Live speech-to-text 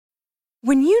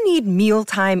When you need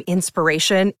mealtime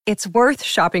inspiration, it's worth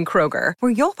shopping Kroger,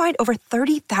 where you'll find over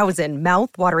 30,000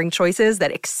 mouth-watering choices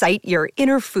that excite your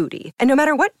inner foodie. And no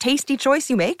matter what tasty choice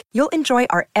you make, you'll enjoy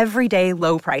our everyday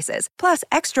low prices, plus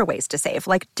extra ways to save,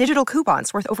 like digital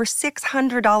coupons worth over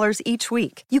 $600 each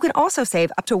week. You can also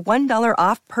save up to $1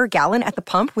 off per gallon at the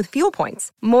pump with fuel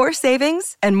points. More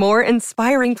savings and more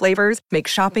inspiring flavors make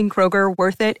shopping Kroger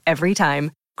worth it every time.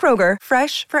 Kroger,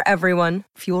 fresh for everyone.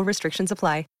 Fuel restrictions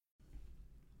apply.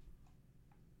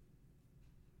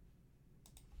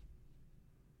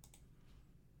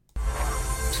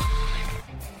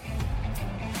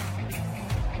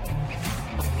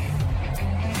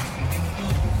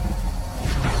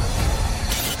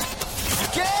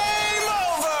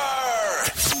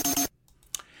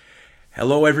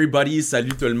 Hello everybody,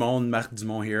 salut tout le monde, Marc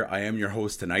Dumont here. I am your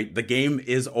host tonight. The game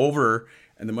is over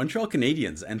and the Montreal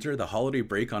Canadiens enter the holiday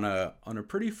break on a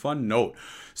pretty fun note.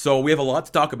 So we have a lot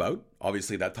to talk about.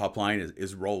 Obviously that top line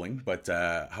is rolling, but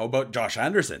how about Josh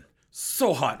Anderson?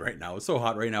 So hot right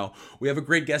now. We have a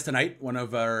great guest tonight, one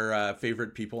of our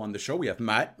favorite people on the show. We have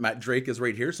Matt Drake is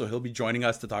right here, so he'll be joining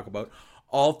us to talk about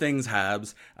all things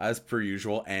Habs as per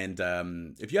usual. And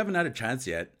if you haven't had a chance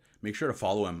yet, make sure to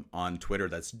follow him on Twitter.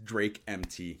 That's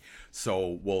DrakeMT.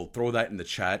 So we'll throw that in the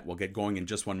chat. We'll get going in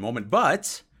just one moment.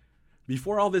 But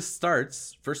before all this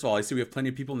starts, first of all, I see we have plenty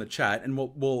of people in the chat, and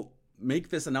we'll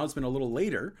make this announcement a little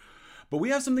later. But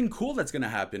we have something cool that's going to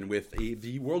happen with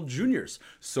the World Juniors.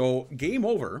 So Game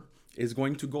Over is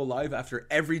going to go live after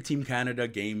every Team Canada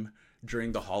game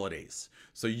during the holidays.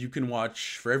 So you can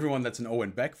watch, for everyone that's an Owen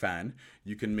Beck fan,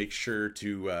 you can make sure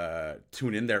to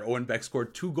tune in there. Owen Beck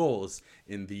scored 2 goals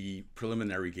in the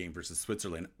preliminary game versus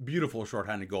Switzerland. Beautiful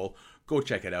shorthanded goal. Go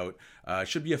check it out.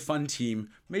 Should be a fun team.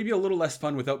 Maybe a little less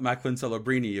fun without Macklin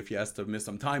Celebrini if he has to miss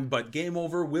some time. But Game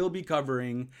Over will be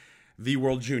covering the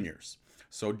World Juniors.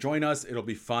 So join us. It'll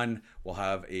be fun. We'll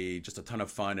have just a ton of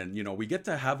fun. And, we get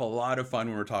to have a lot of fun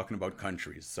when we're talking about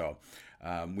countries. So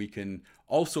we can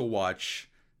also watch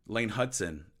Lane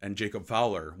Hudson and Jacob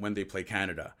Fowler when they play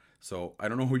Canada. So I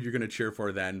don't know who you're going to cheer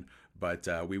for then, but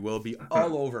we will be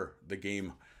all over the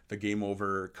Game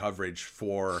Over coverage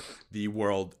for the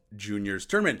World Juniors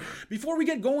tournament. Before we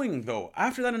get going, though,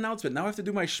 after that announcement, now I have to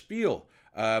do my spiel.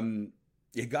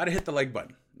 You got to hit the like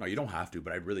button. No, you don't have to,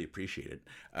 but I'd really appreciate it.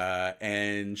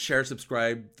 And share,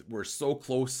 subscribe. We're so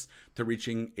close to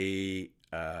reaching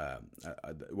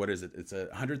what is it? It's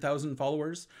 100,000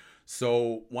 followers.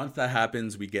 So once that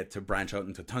happens, we get to branch out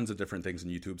into tons of different things on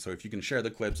YouTube. So if you can share the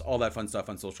clips, all that fun stuff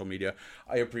on social media,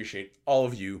 I appreciate all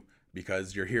of you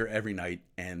because you're here every night.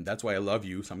 And that's why I love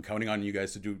you. So I'm counting on you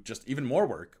guys to do just even more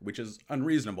work, which is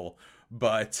unreasonable.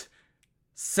 But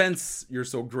since you're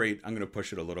so great, I'm going to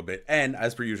push it a little bit. And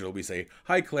as per usual, we say,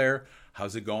 hi, Claire.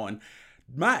 How's it going?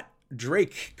 Matt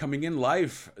Drake coming in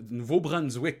live,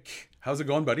 Nouveau-Brunswick. How's it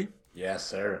going, buddy? Yes,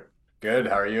 sir. Good.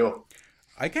 How are you?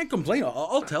 I can't complain.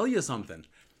 I'll tell you something.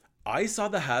 I saw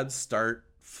the Habs start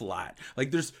flat. Like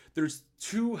there's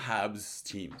 2 Habs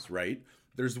teams, right?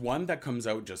 There's one that comes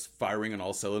out just firing on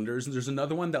all cylinders, and there's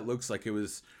another one that looks like it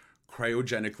was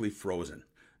cryogenically frozen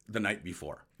the night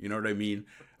before. You know what I mean?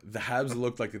 The Habs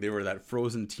looked like they were that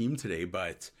frozen team today,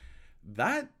 but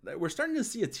that we're starting to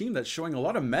see a team that's showing a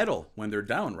lot of mettle when they're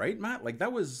down, right, Matt? Like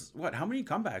that was how many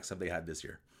comebacks have they had this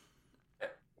year?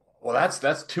 Well,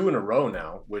 that's 2 in a row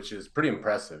now, which is pretty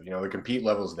impressive. The compete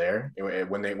level's there.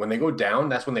 When they go down,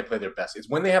 that's when they play their best. It's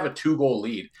when they have a 2-goal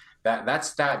lead. That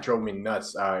stat drove me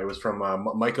nuts. It was from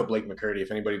Michael Blake McCurdy.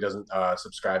 If anybody doesn't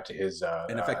subscribe to his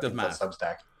Ineffective Math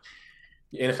Substack,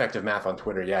 Ineffective Math on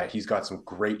Twitter, yeah, he's got some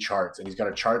great charts, and he's got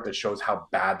a chart that shows how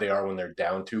bad they are when they're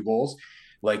down 2 goals.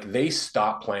 Like they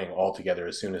stop playing altogether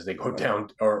as soon as they go down,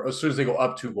 or as soon as they go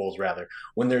up 2 goals, rather.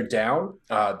 When they're down,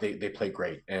 they play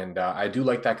great. And I do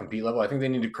like that compete level. I think they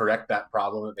need to correct that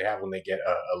problem that they have when they get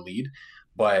a lead.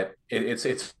 But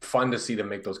it's fun to see them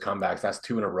make those comebacks. That's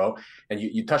 2 in a row. And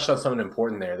you touched on something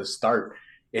important there, the start.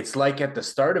 It's like at the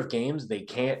start of games, they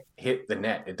can't hit the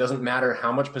net. It doesn't matter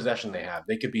how much possession they have.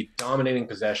 They could be dominating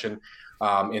possession.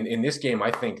 In this game,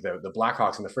 I think the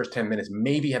Blackhawks in the first 10 minutes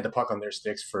maybe had the puck on their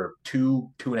sticks for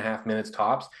 2.5 minutes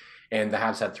tops, and the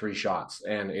Habs had 3 shots.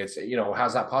 And it's,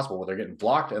 how's that possible? Well, they're getting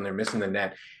blocked and they're missing the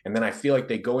net. And then I feel like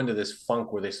they go into this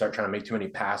funk where they start trying to make too many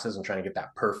passes and trying to get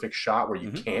that perfect shot where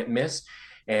you can't miss.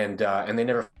 And they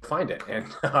never find it. And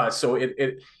so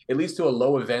it leads to a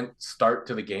low event start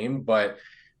to the game. But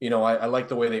I like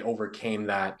the way they overcame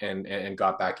that and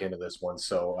got back into this one.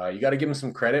 So you got to give them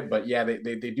some credit. But yeah,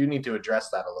 they do need to address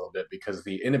that a little bit, because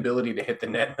the inability to hit the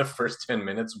net in the first 10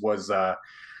 minutes was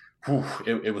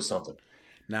it was something.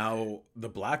 Now, the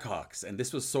Blackhawks, and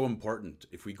this was so important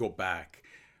if we go back,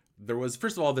 there was,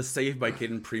 first of all, the save by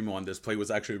Caden Primo on this play was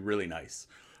actually really nice.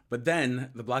 But then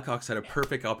the Blackhawks had a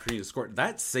perfect opportunity to score.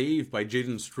 That save by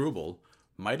Jaden Struble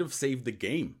might have saved the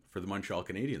game for the Montreal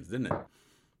Canadiens, didn't it?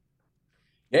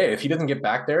 Yeah, if he doesn't get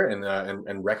back there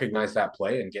and recognize that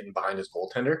play and getting behind his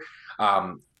goaltender,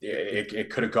 it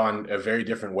could have gone a very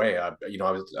different way. I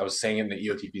was saying in the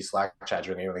EOTP Slack chat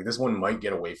during the game, like this one might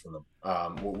get away from them.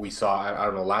 What we saw, I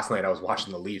don't know. Last night I was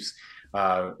watching the Leafs,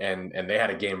 and they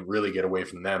had a game really get away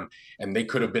from them, and they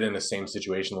could have been in the same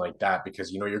situation like that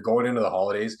because you're going into the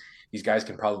holidays. These guys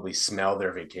can probably smell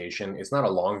their vacation. It's not a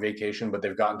long vacation, but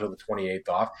they've got until the 28th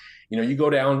off. You go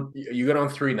down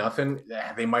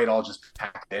 3-0. They might all just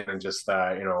pack in and just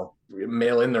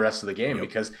mail in the rest of the game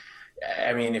because,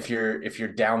 I mean, if you're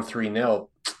down 3-0,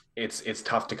 it's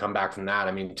tough to come back from that.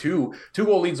 I mean,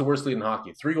 two-goal lead's the worst lead in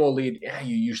hockey. 3-goal lead,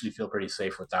 you usually feel pretty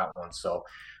safe with that one. So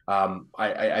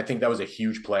I think that was a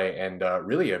huge play and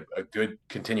really a good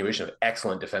continuation of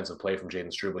excellent defensive play from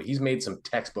Jaden Struble. He's made some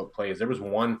textbook plays. There was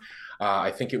one,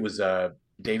 I think it was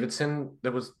Davidson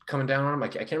that was coming down on him. I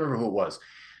can't remember who it was.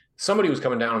 Somebody was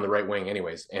coming down on the right wing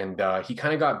anyways, and he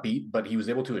kind of got beat, but he was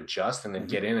able to adjust and then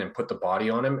get in and put the body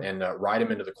on him and ride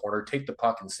him into the corner, take the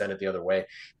puck and send it the other way.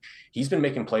 He's been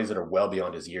making plays that are well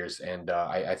beyond his years, and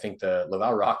I think the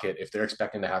Laval Rocket, if they're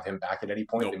expecting to have him back at any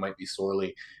point, they might be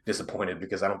sorely disappointed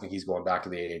because I don't think he's going back to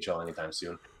the AHL anytime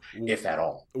soon, if at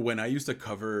all. When I used to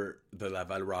cover the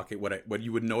Laval Rocket, what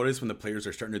you would notice when the players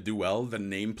are starting to do well, the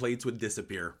nameplates would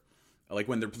disappear. Like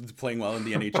when they're playing well in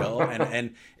the NHL.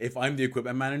 and if I'm the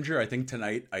equipment manager, I think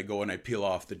tonight I go and I peel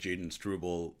off the Jaden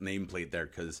Struble nameplate there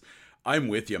because I'm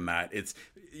with you, Matt. It's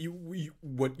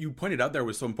what you pointed out there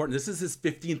was so important. This is his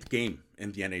 15th game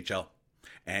in the NHL.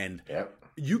 And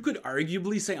you could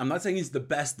arguably say, I'm not saying he's the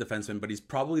best defenseman, but he's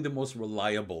probably the most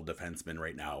reliable defenseman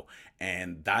right now.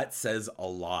 And that says a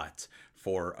lot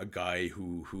for a guy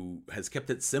who has kept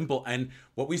it simple. And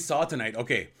what we saw tonight,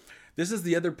 okay, this is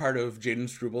the other part of Jaden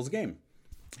Struble's game.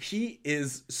 He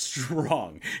is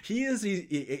strong.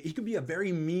 He could be a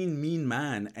very mean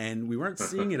man, and we weren't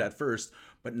seeing it at first.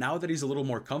 But now that he's a little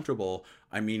more comfortable,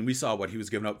 I mean, we saw what he was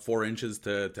giving up 4 inches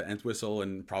to Entwistle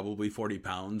and probably 40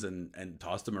 pounds and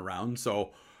tossed him around.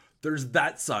 So there's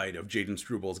that side of Jaden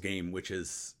Struble's game, which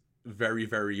is very,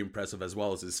 very impressive, as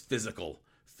well as his physical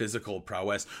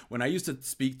prowess. When I used to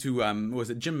speak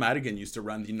to, Jim Madigan used to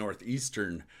run the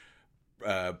Northeastern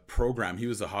program. He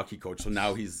was a hockey coach, so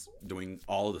now he's doing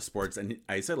all of the sports. And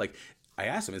I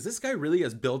asked him, is this guy really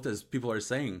as built as people are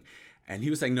saying? And he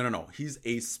was saying, no, he's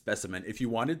a specimen. If you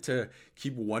wanted to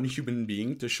keep one human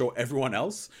being to show everyone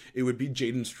else, it would be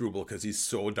Jaden Struble because he's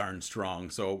so darn strong.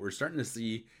 So we're starting to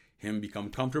see him become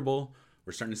comfortable.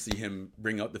 We're starting to see him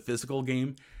bring out the physical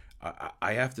game.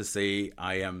 I have to say,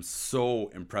 I am so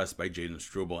impressed by Jaden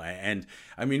Struble. And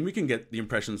I mean, we can get the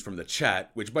impressions from the chat,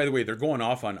 which, by the way, they're going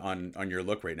off on your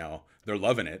look right now. They're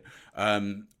loving it.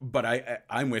 But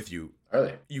I'm with you.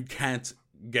 Really? You can't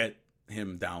get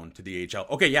him down to the AHL.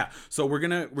 Okay, yeah. So we're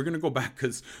gonna go back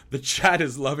because the chat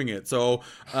is loving it. So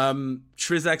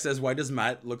Trizak says, why does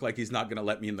Matt look like he's not gonna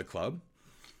let me in the club?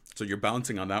 So you're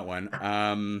bouncing on that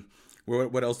one.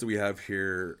 What else do we have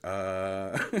here?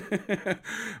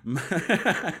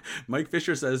 Mike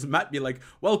Fisher says, Matt be like,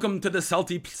 welcome to the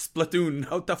salty splatoon.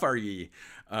 How tough are ye?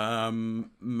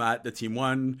 Matt, the team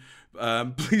won.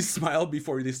 Please smile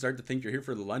before they start to think you're here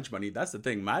for the lunch money. That's the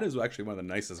thing. Matt is actually one of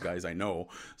the nicest guys I know.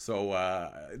 So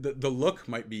the look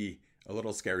might be a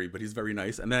little scary, but he's very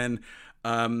nice. And then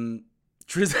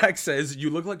Trizak says, you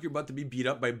look like you're about to be beat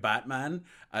up by Batman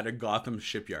at a Gotham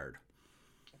shipyard.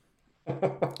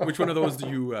 Which one of those do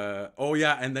you oh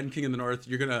yeah, and then King of the North,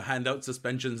 you're gonna hand out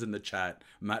suspensions in the chat,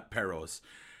 Matt Perros.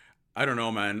 I don't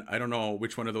know, man. I don't know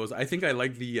which one of those. I think I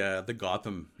like the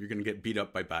Gotham, you're gonna get beat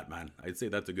up by Batman. I'd say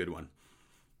that's a good one.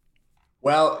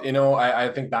 Well, I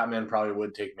think Batman probably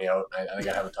would take me out. I think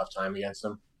I'd have a tough time against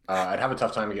him. I'd have a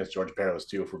tough time against George Perros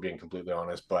too, if we're being completely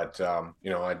honest. But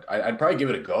I'd probably give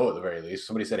it a go at the very least.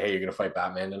 Somebody said, hey, you're gonna fight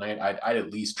Batman tonight, I'd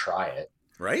at least try it.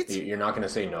 Right? You're not going to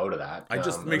say no to that. I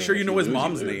just make sure you know his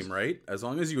mom's name, right? As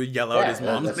long as you yell out his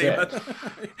mom's name,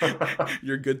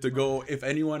 you're good to go. If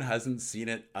anyone hasn't seen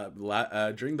it,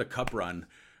 during the Cup run,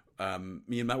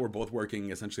 me and Matt were both working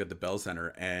essentially at the Bell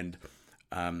Center, and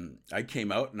I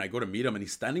came out and I go to meet him, and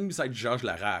he's standing beside Georges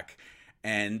Larac,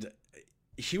 and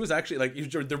he was actually like,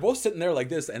 they're both sitting there like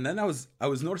this, and then I was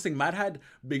noticing Matt had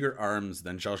bigger arms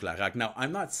than Georges Larac. Now,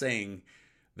 I'm not saying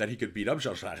that he could beat up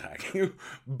Georges Larac,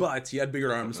 but he had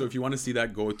bigger arms. So if you want to see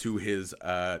that, go to his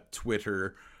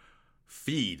Twitter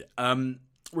feed. We're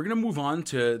going to move on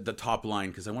to the top line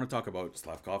because I want to talk about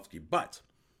Slavkovsky. But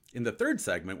in the third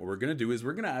segment, what we're going to do is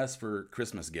we're going to ask for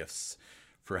Christmas gifts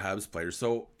for Habs players.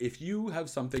 So if you have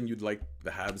something you'd like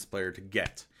the Habs player to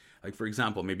get, like for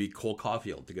example, maybe Cole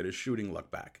Caulfield to get his shooting luck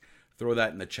back, throw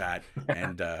that in the chat,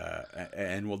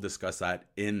 and we'll discuss that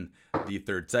in the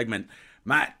third segment.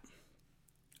 Matt,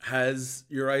 has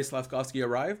Juraj Slafkovsky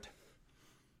arrived?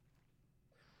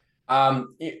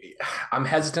 I'm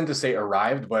hesitant to say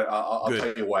arrived, but I'll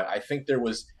tell you what. I think there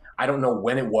was, I don't know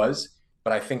when it was,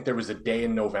 but I think there was a day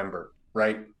in November,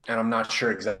 right? And I'm not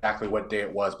sure exactly what day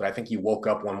it was, but I think he woke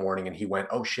up one morning and he went,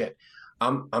 "Oh shit,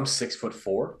 I'm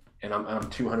 6'4" and I'm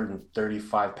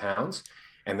 235 pounds,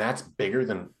 and that's bigger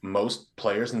than most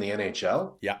players in the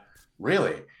NHL." Yeah,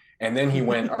 really. And then he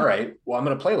went, "All right, well, I'm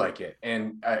going to play like it."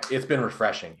 And it's been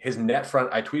refreshing. His net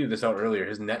front, I tweeted this out earlier,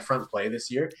 his net front play this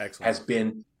year has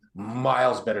been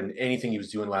miles better than anything he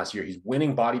was doing last year. He's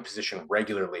winning body position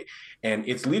regularly, and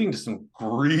it's leading to some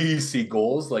greasy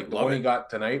goals. Like the one he got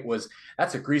tonight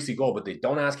that's a greasy goal, but they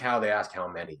don't ask how, they ask how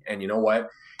many. And you know what?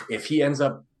 If he ends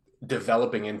up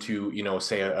developing into,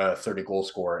 say a 30 goal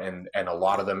scorer, and a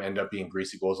lot of them end up being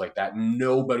greasy goals like that,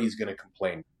 nobody's going to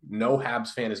complain. No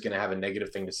Habs fan is going to have a negative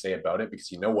thing to say about it, because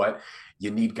you know what?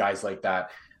 You need guys like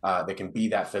that that can be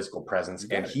that physical presence.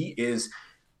 And he is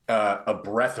a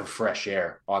breath of fresh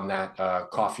air on that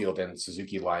Caulfield and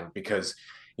Suzuki line, because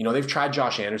they've tried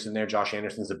Josh Anderson there. Josh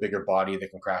Anderson's a bigger body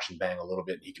that can crash and bang a little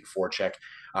bit. He can forecheck.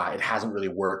 It hasn't really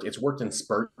worked. It's worked in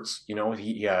spurts.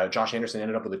 Josh Anderson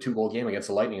ended up with a 2-goal game against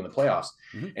the Lightning in the playoffs,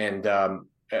 and a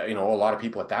lot of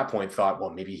people at that point thought, well,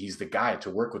 maybe he's the guy to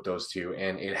work with those two,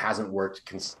 and it hasn't worked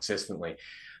consistently.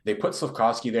 They put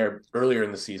Slafkovsky there earlier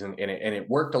in the season, and it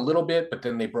worked a little bit, but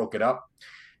then they broke it up,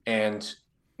 and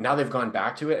now they've gone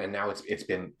back to it, and now it's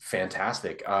been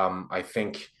fantastic. I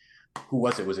think, who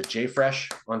was it? Was it Jay Fresh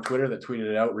on Twitter that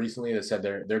tweeted it out recently that said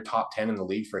they're top 10 in the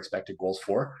league for expected goals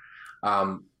for?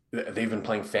 They've been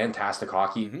playing fantastic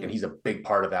hockey, and he's a big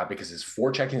part of that, because his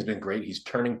forechecking has been great. He's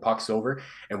turning pucks over,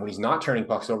 and when he's not turning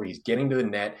pucks over, he's getting to the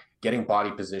net, getting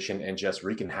body position, and just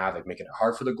wreaking havoc, making it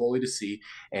hard for the goalie to see.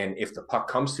 And if the puck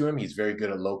comes to him, he's very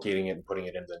good at locating it and putting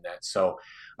it into the net. So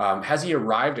has he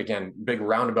arrived? Again, big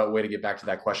roundabout way to get back to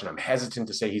that question. I'm hesitant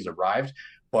to say he's arrived,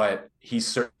 but he's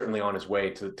certainly on his way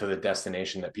to the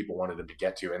destination that people wanted him to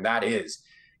get to. And that is,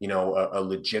 a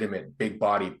legitimate big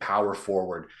body power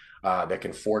forward that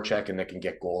can forecheck and that can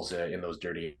get goals in those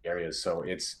dirty areas. So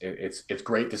it's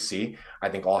great to see. I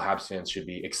think all Habs fans should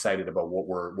be excited about what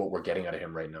we're getting out of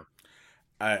him right now.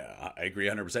 I agree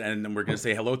 100%. And then we're going to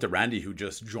say hello to Randy, who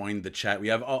just joined the chat. We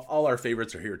have all our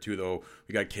favorites are here too, though.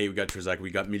 We got Kay, we got Trzak, we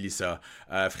got Melissa,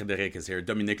 Frederic is here,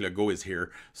 Dominique Legault is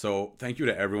here. So thank you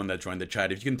to everyone that joined the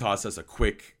chat. If you can toss us a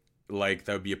quick like,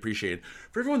 that would be appreciated.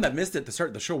 For everyone that missed it at the start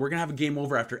of the show, we're going to have a game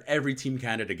over after every Team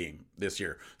Canada game this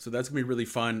year. So that's going to be really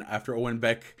fun. After Owen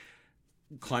Beck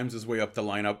climbs his way up the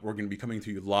lineup, we're going to be coming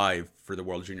to you live for the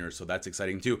World Juniors, so that's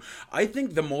exciting too. I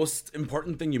think the most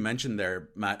important thing you mentioned there,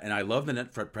 Matt, and I love the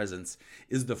net front presence,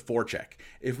 is the forecheck.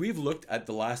 If we've looked at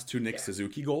the last two Nick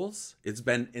Suzuki goals, it's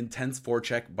been intense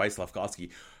forecheck by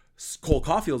Slafkovsky. Cole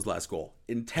Caulfield's last goal,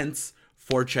 intense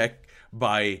forecheck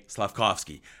by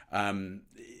Slafkovsky.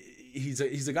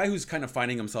 He's a guy who's kind of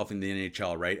finding himself in the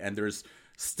NHL, right? And there's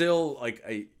still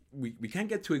we can't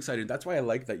get too excited. That's why I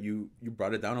like that you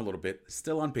brought it down a little bit.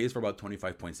 Still on pace for about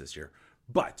 25 points this year.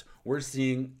 But we're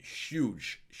seeing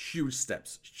huge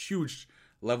steps, huge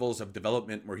levels of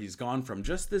development where he's gone from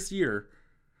just this year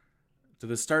to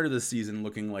the start of the season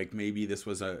looking like maybe this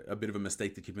was a bit of a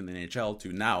mistake to keep him in the NHL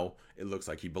to now it looks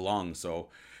like he belongs. So,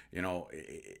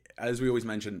 as we always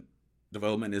mention,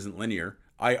 development isn't linear.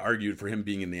 I argued for him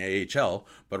being in the AHL,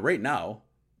 but right now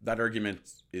that argument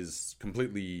is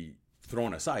completely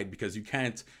thrown aside because you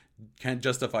can't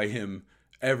justify him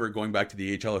ever going back to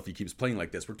the AHL if he keeps playing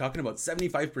like this. We're talking about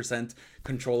 75%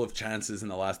 control of chances in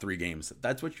the last 3 games.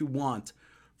 That's what you want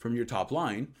from your top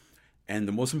line. And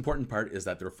the most important part is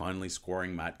that they're finally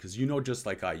scoring, Matt, because just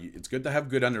like it's good to have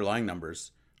good underlying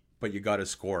numbers, but you got to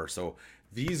score. So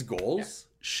these goals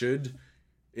should...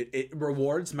 It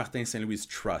rewards Martin St. Louis'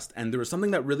 trust. And there was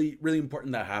something that really, really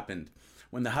important that happened.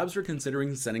 When the Habs were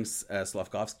considering sending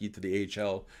Slafkovsky to the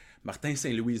AHL, Martin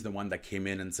St. Louis is the one that came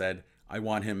in and said, I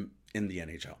want him in the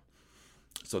NHL.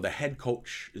 So the head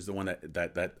coach is the one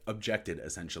that objected,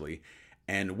 essentially.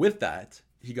 And with that,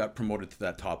 he got promoted to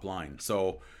that top line.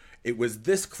 So it was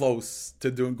this close to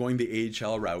going the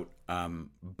AHL route.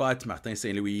 But Martin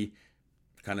St. Louis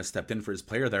kind of stepped in for his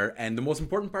player there. And the most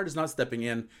important part is not stepping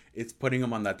in, it's putting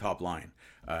him on that top line.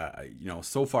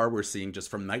 So far we're seeing just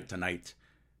from night to night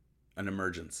an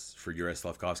emergence for Juraj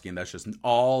Slafkovsky, and that's just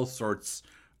all sorts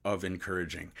of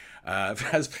encouraging.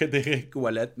 As Frédéric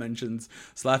Ouellet mentions,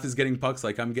 Slav is getting pucks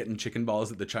like I'm getting chicken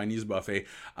balls at the Chinese buffet.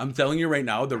 I'm telling you right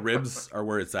now, the ribs are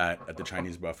where it's at the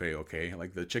Chinese buffet, okay?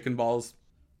 Like the chicken balls,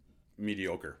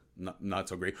 mediocre. Not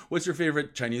so great. What's your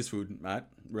favorite Chinese food, Matt?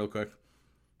 Real quick.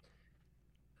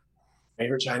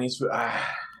 Favorite Chinese food? I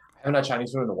haven't had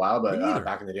Chinese food in a while, but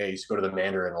back in the day, I used to go to the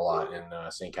Mandarin a lot in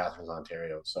St. Catharines,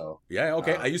 Ontario. So yeah,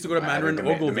 okay. I used to go to Mandarin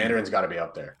Ogilvy. The Mandarin's got to be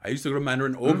up there. I used to go to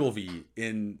Mandarin Ogilvy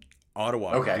in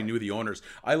Ottawa. Okay. I knew the owners.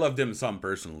 I love dim sum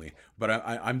personally, but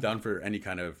I'm down for any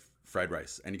kind of fried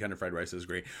rice. Any kind of fried rice is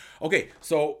great. Okay,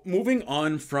 so moving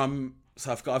on from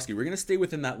Slavkovsky, we're going to stay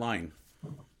within that line.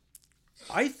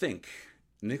 I think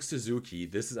Nick Suzuki,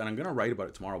 this is, and I'm going to write about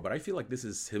it tomorrow, but I feel like this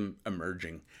is him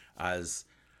emerging as,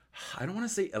 I don't want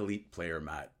to say elite player,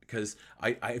 Matt, because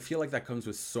I feel like that comes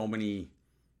with so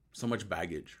much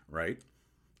baggage, right?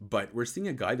 But we're seeing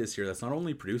a guy this year that's not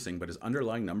only producing, but his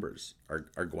underlying numbers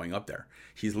are going up there.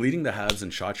 He's leading the Habs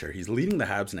in shot share. He's leading the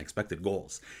Habs in expected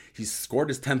goals. He's scored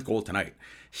his 10th goal tonight.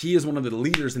 He is one of the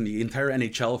leaders in the entire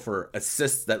NHL for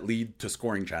assists that lead to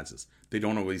scoring chances. They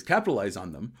don't always capitalize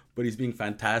on them, but he's being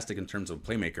fantastic in terms of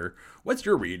playmaker. What's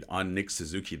your read on Nick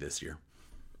Suzuki this year?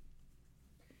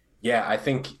 Yeah, I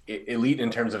think elite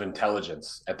in terms of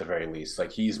intelligence, at the very least.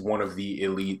 Like he's one of the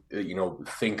elite,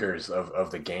 thinkers of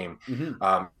the game.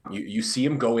 Mm-hmm. You see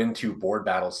him go into board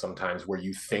battles sometimes where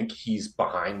you think he's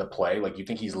behind the play, like you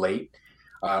think he's late,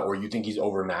 or you think he's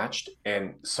overmatched,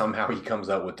 and somehow he comes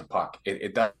out with the puck.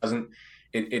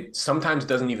 It sometimes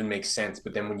doesn't even make sense.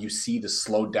 But then when you see the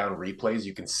slowed down replays,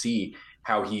 you can see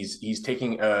how he's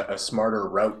taking a smarter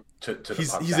route to the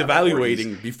puck. He's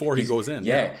evaluating before he goes in.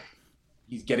 Yeah.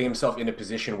 He's getting himself in a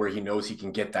position where he knows he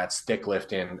can get that stick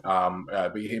lift in.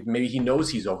 But maybe he knows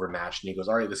he's overmatched, and he goes,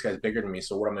 all right, this guy's bigger than me.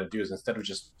 So what I'm going to do is, instead of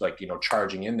just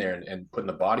charging in there and putting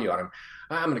the body on him,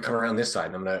 I'm going to come around this side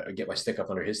and I'm going to get my stick up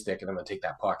under his stick and I'm going to take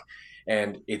that puck.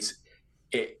 And is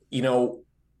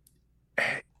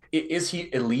he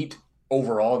elite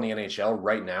overall in the NHL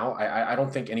right now? I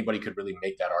don't think anybody could really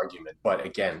make that argument. But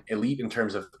again, elite in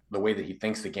terms of the way that he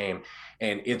thinks the game,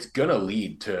 and it's gonna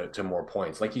lead to more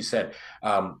points. Like you said,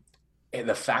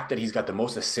 the fact that he's got the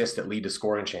most assists that lead to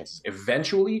scoring chances.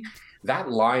 Eventually, that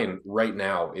line right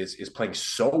now is playing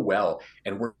so well,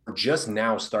 and we're just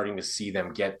now starting to see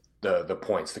them get the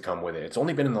points to come with it. It's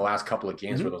only been in the last couple of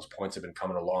games where those points have been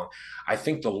coming along. I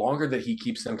think the longer that he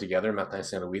keeps them together, Martin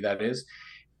St. Louis, that is,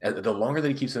 the longer that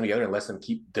he keeps them together and lets them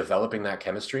keep developing that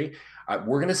chemistry,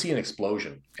 we're going to see an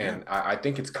explosion. And I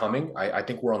think it's coming. I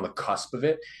think we're on the cusp of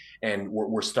it. And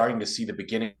we're starting to see the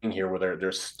beginning here where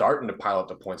they're starting to pile up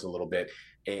the points a little bit.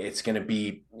 It's going to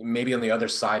be maybe on the other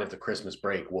side of the Christmas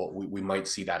break. We might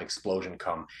see that explosion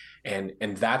come. And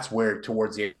that's where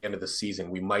towards the end of the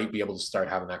season, we might be able to start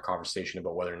having that conversation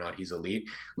about whether or not he's elite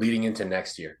leading into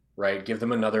next year. Right? Give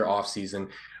them another off season,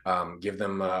 give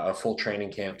them a full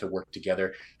training camp to work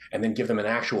together, and then give them an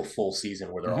actual full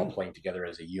season where they're all playing together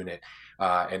as a unit.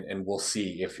 And we'll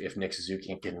see if Nick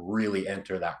Suzuki can really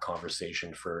enter that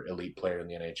conversation for elite player in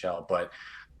the NHL. But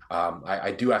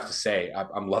I do have to say,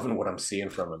 I'm loving what I'm seeing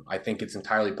from him. I think it's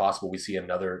entirely possible we see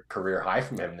another career high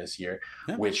from him this year,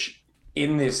 which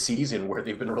in this season where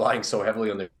they've been relying so heavily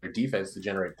on their defense to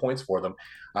generate points for them,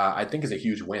 I think is a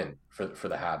huge win for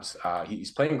the Habs.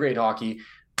 He's playing great hockey.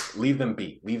 Leave them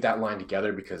be. Leave that line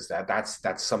together, because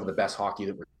that's some of the best hockey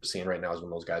that we're seeing right now is when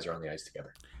those guys are on the ice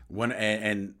together.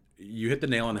 And you hit the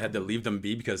nail on the head to leave them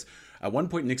be, because at one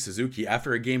point Nick Suzuki,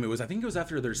 after a game, I think it was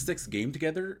after their 6th game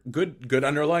together, good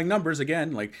underlying numbers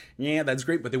again, like, yeah, that's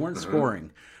great, but they weren't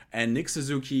scoring. And Nick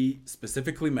Suzuki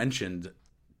specifically mentioned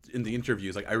in the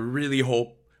interviews, like, I really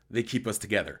hope they keep us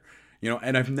together,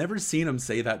 and I've never seen him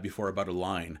say that before about a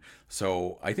line.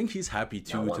 So I think he's happy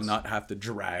too to not have to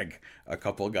drag a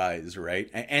couple guys, right?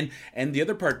 And the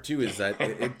other part too is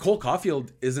that Cole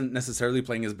Caulfield isn't necessarily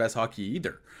playing his best hockey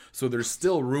either. So there's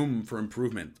still room for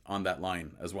improvement on that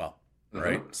line as well,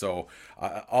 right? So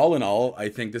all in all, I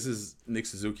think this is Nick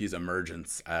Suzuki's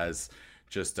emergence as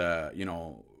just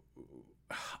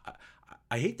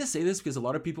I hate to say this because a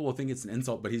lot of people will think it's an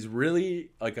insult, but he's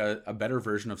really like a better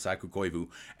version of Saku Koivu.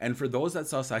 And for those that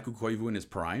saw Saku Koivu in his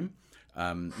prime,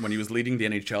 when he was leading the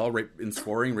NHL right in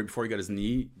scoring, right before he got his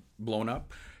knee blown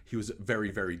up, he was a very,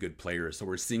 very good player. So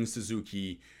we're seeing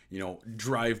Suzuki,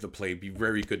 drive the play, be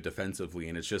very good defensively.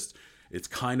 And it's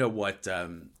kind of what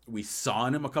we saw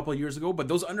in him a couple of years ago, but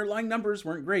those underlying numbers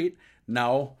weren't great.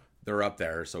 Now they're up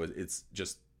there. So it's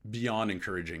just beyond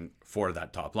encouraging for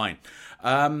that top line.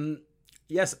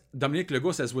 Yes, Dominique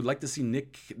Legault says, would like to see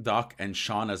Nick, Doc, and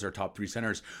Sean as our top 3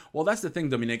 centers. Well, that's the thing,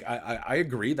 Dominique. I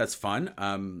agree. That's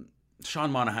fun.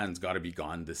 Sean Monahan's got to be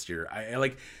gone this year. I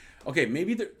like, okay,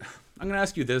 maybe I'm going to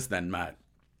ask you this then, Matt,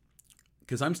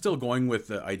 because I'm still going with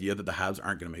the idea that the Habs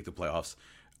aren't going to make the playoffs.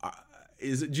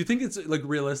 Do you think it's like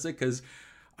realistic? Because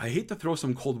I hate to throw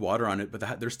some cold water on it,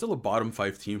 but they're still a bottom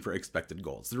 5 team for expected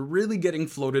goals. They're really getting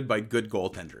floated by good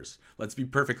goaltenders. Let's be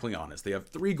perfectly honest. They have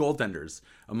 3 goaltenders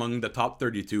among the top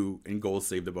 32 in goals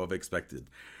saved above expected.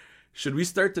 Should we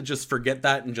start to just forget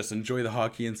that and just enjoy the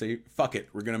hockey and say, fuck it,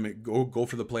 we're going to go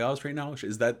for the playoffs right now?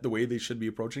 Is that the way they should be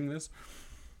approaching this?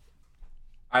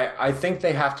 I think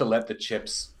they have to let the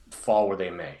chips fall where they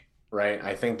may, right?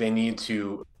 I think they need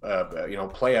to,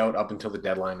 play out up until the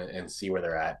deadline and see where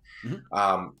they're at.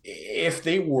 Mm-hmm. If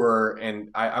they were, and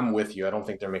I'm with you, I don't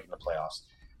think they're making the playoffs.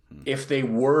 Mm-hmm. If they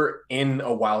were in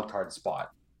a wild card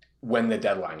spot, when the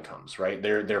deadline comes, right?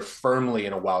 They're firmly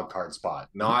in a wild card spot.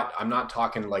 I'm not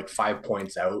talking like 5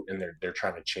 points out and they're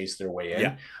trying to chase their way in.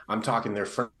 Yeah. I'm talking they're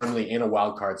firmly in a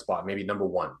wild card spot, maybe number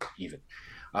 1 even.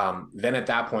 Then at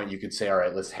that point you could say, all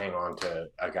right, let's hang on to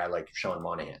a guy like Sean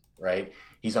Monahan, right?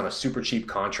 He's on a super cheap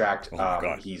contract.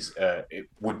 It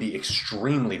would be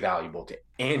extremely valuable to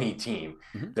any team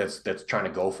that's trying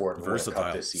to go for it and win a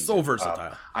cup this season. So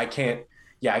versatile. I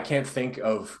can't think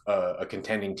of a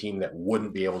contending team that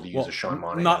wouldn't be able to use a Sean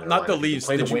Monahan. Not the Leafs.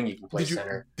 You can play the wing, you can play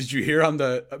center. Did you hear on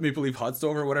the Maple Leaf hot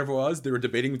stove or whatever it was? They were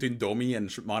debating between Domi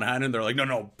and Monahan, and they're like,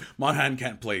 no, Monahan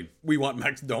can't play. We want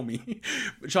Max Domi.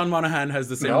 Sean Monahan has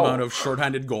the same amount of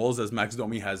shorthanded goals as Max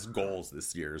Domi has goals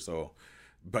this year. So,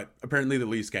 but apparently the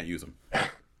Leafs can't use him.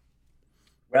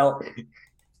 Well,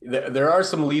 there are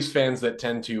some Leafs fans that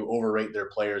tend to overrate their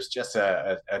players just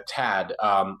a tad.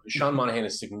 Sean Monahan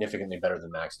is significantly better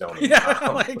than Max Domi.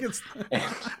 Yeah,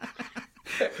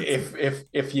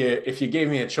 if you gave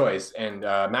me a choice, and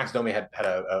Max Domi had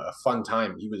a fun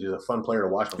time. He was a fun player to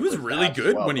watch. He was really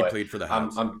good when he played for the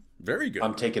Habs. I'm very good.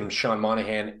 I'm taking Sean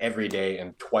Monahan every day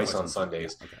and twice on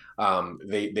Sundays.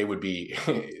 Okay. They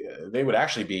would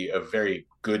actually be a very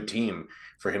good team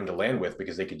for him to land with,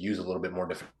 because they could use a little bit more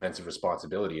defensive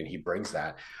responsibility, and he brings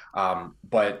that.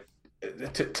 But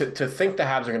to think the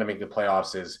Habs are going to make the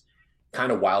playoffs is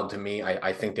kind of wild to me.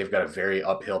 I think they've got a very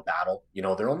uphill battle.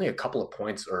 They're only a couple of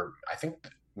points, or I think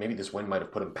maybe this win might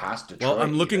have put them past Detroit. Well,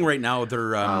 I'm looking right now.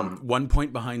 They're 1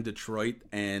 point behind Detroit,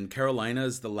 and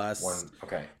Carolina's the last one.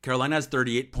 Okay. Carolina has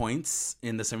 38 points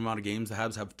in the same amount of games. The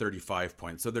Habs have 35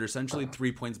 points. So they're essentially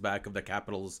 3 points back of the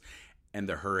Capitals and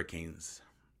the Hurricanes.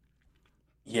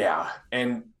 Yeah,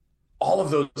 and all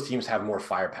of those teams have more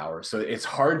firepower, so it's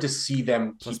hard to see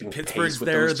them keeping Pittsburgh's pace with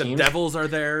there. those teams. The Devils are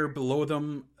there below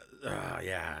them.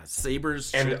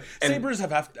 Sabres. Sabres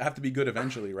have to be good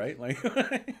eventually, right? Like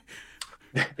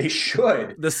they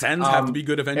should. The Sens have to be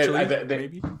good eventually.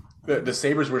 Maybe the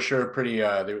Sabres were sure pretty.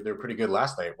 They were pretty good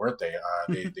last night, weren't they?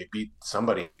 They beat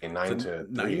somebody in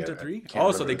 9-3.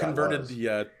 Oh, so they converted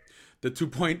the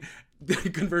 2-point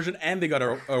conversion, and they got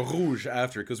a rouge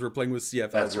after, because we're playing with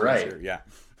CFL. That's right. Here. Yeah,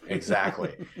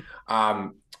 exactly.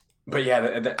 But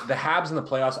yeah, the Habs in the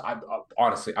playoffs.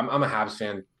 Honestly, I'm a Habs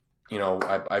fan.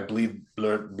 I bleed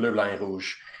bleu, blanc, and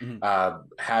rouge.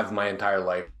 Have my entire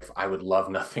life. I would love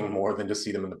nothing more than to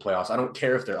see them in the playoffs. I don't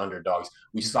care if they're underdogs.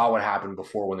 We saw what happened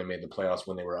before when they made the playoffs,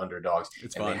 when they were underdogs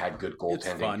they had good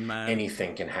goaltending. It's fun, man.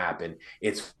 Anything can happen.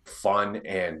 It's fun,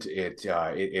 and it's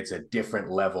a different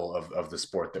level of the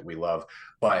sport that we love.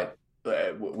 But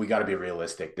we got to be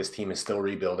realistic. This team is still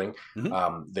rebuilding.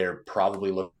 They're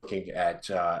probably looking at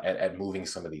moving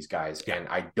some of these guys, and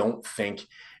I don't think,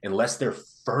 unless they're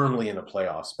firmly in a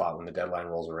playoff spot when the deadline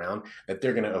rolls around, that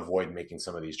they're going to avoid making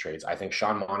some of these trades. I think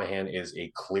Sean Monahan is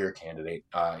a clear candidate.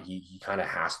 He kind of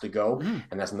has to go,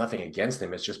 and that's nothing against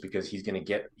him. It's just because he's going to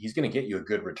get you a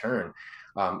good return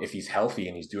if he's healthy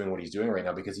and he's doing what he's doing right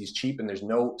now, because he's cheap and there's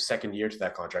no second year to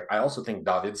that contract. I also think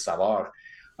David Savard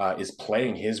is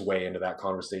playing his way into that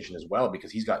conversation as well,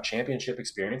 because he's got championship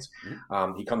experience.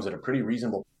 He comes at a pretty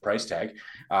reasonable price tag.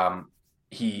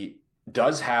 He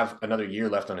does have another year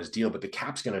left on his deal, but the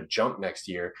cap's going to jump next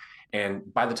year.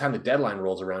 And by the time the deadline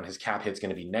rolls around, his cap hit's going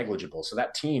to be negligible. So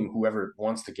that team, whoever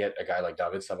wants to get a guy like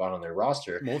David Savard on their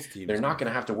roster, they're not going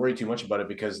to have to worry too much about it,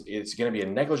 because it's going to be a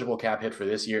negligible cap hit for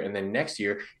this year. And then next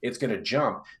year, it's going to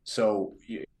jump. So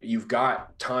you've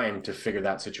got time to figure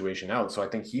that situation out. So I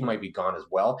think he might be gone as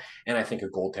well. And I think a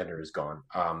goaltender is gone.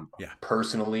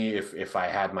 Personally, if I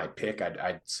had my pick,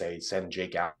 I'd say send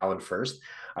Jake Allen first.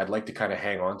 I'd like to kind of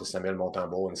hang on to Samuel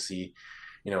Montembeault and see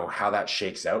how that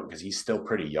shakes out, because he's still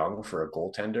pretty young for a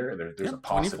goaltender. There's a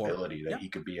possibility that he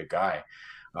could be a guy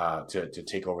to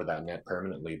take over that net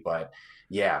permanently. But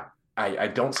yeah, I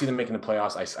don't see them making the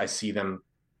playoffs. I see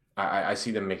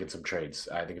them making some trades.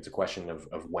 I think it's a question of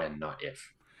when, not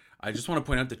if. I just want to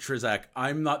point out to Trizak,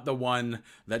 I'm not the one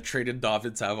that traded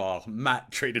David Savard.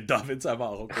 Matt traded David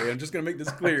Savard, okay? I'm just going to make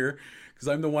this clear because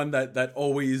I'm the one that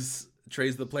always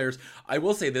trades the players. I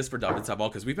will say this for David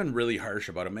Savard because we've been really harsh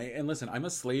about him. And listen, I'm a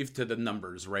slave to the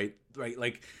numbers, right?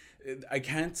 Like, I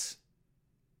can't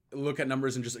look at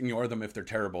numbers and just ignore them if they're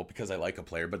terrible because I like a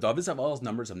player. But David Savard's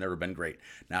numbers have never been great.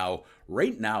 Now,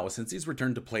 right now, since he's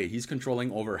returned to play, he's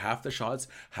controlling over half the shots,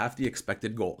 half the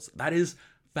expected goals. That is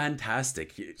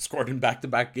fantastic. He scored in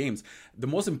back-to-back games. The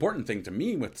most important thing to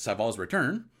me with Savard's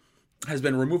return has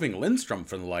been removing Lindstrom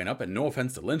from the lineup, and no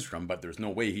offense to Lindstrom, but there's no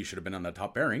way he should have been on the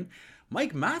top pairing.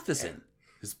 Mike Matheson,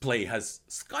 his play has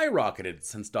skyrocketed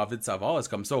since David Savard has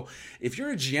come. So if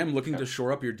you're a GM looking to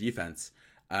shore up your defense,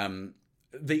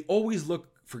 they always look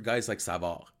for guys like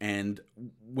Savard. And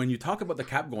when you talk about the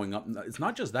cap going up, it's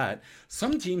not just that.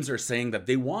 Some teams are saying that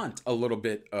they want a little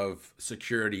bit of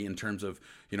security in terms of,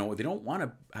 they don't want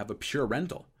to have a pure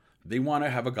rental. They want to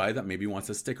have a guy that maybe wants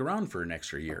to stick around for an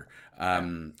extra year.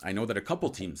 I know that a couple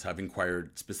teams have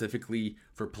inquired specifically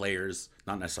for players,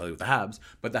 not necessarily with the Habs,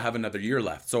 but that have another year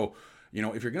left. So,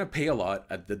 if you're going to pay a lot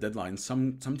at the deadline,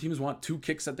 some teams want 2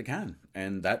 kicks at the can.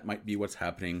 And that might be what's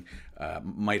happening,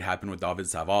 might happen with David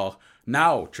Savard.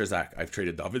 Now, Trizak, I've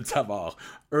traded David Savard.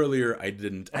 Earlier, I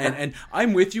didn't. And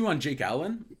I'm with you on Jake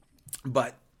Allen,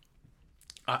 but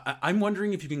I'm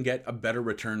wondering if you can get a better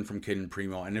return from Caden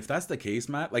Primo. And if that's the case,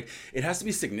 Matt, it has to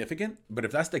be significant. But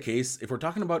if that's the case, if we're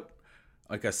talking about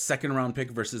like a second round pick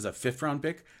versus a 5th round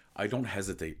pick, I don't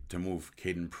hesitate to move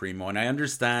Caden Primo. And I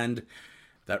understand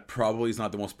that probably is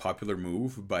not the most popular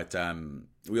move, but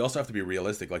we also have to be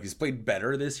realistic. He's played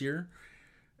better this year.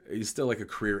 He's still like a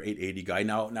career 880 guy.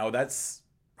 Now that's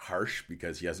harsh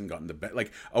because he hasn't gotten the best.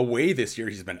 Away this year,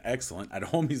 he's been excellent. At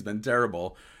home, he's been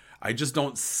terrible. I just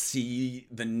don't see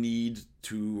the need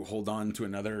to hold on to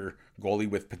another goalie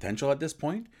with potential at this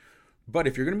point. But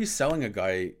if you're going to be selling a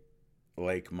guy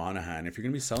like Monahan, if you're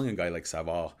going to be selling a guy like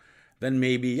Savard, then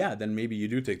maybe you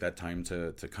do take that time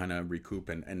to kind of recoup.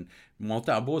 And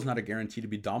Montembeault is not a guarantee to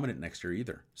be dominant next year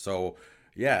either. So,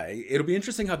 yeah, it'll be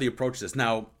interesting how they approach this.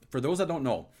 Now, for those that don't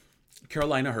know,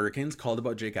 Carolina Hurricanes called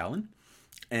about Jake Allen,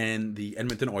 and the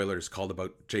Edmonton Oilers called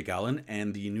about Jake Allen,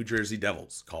 and the New Jersey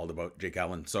Devils called about Jake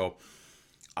Allen. So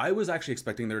I was actually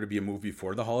expecting there to be a move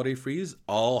before the holiday freeze.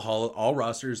 All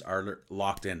rosters are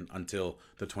locked in until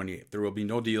the 28th. There will be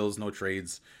no deals, no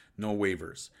trades, no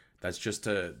waivers. That's just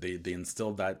they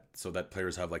instilled that so that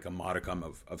players have like a modicum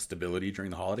of stability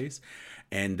during the holidays.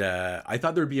 And I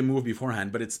thought there'd be a move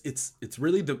beforehand, but it's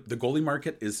really the goalie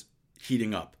market is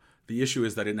heating up. The issue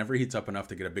is that it never heats up enough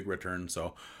to get a big return.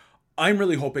 So I'm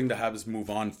really hoping the Habs move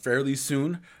on fairly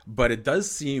soon, but it does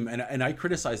seem, and I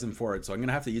criticize him for it, so I'm going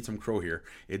to have to eat some crow here.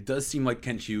 It does seem like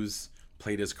Kent Hughes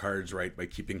played his cards right by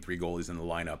keeping 3 goalies in the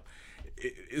lineup.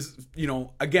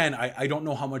 Again, I don't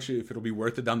know how much, if it'll be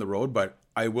worth it down the road, but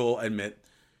I will admit,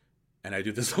 and I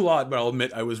do this a lot, but I'll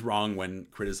admit I was wrong when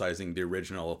criticizing the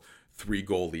original 3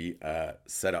 goalie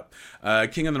setup.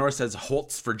 King of the North says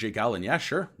Holtz for Jake Allen. Yeah,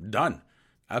 sure. Done.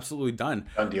 Absolutely done.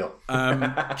 Done deal.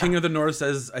 King of the North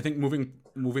says, I think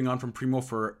moving on from Primo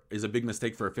is a big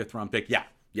mistake for a 5th round pick. Yeah.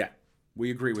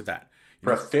 We agree with that.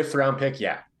 For a 5th round pick,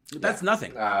 yeah. That's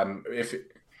nothing.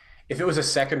 If it was a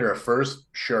 2nd or a 1st,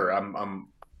 sure, I'm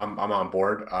on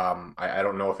board. I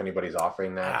don't know if anybody's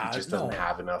offering that. He just doesn't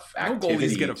have enough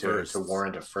activity to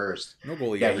warrant a 1st. No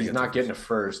goalie. Yeah, he's not getting a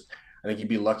 1st. I think he'd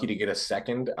be lucky to get a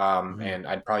 2nd. And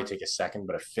I'd probably take a 2nd,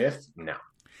 but a 5th, no.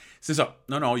 So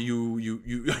no, you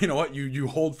know what? You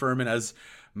hold firm, and as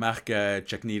Mark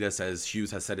Cheknida says,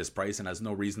 Hughes has set his price and has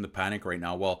no reason to panic right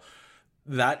now. Well,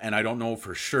 that, and I don't know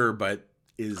for sure, but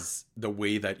is the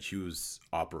way that Hughes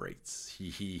operates.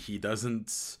 He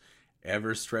doesn't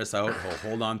ever stress out. He'll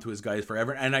hold on to his guys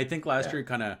forever. And I think last year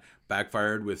kind of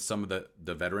backfired with some of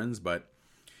the veterans, but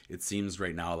it seems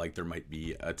right now like there might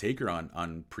be a taker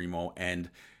on Primo.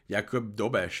 And Jakub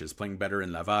Dobesh is playing better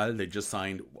in Laval. They just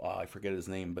signed, I forget his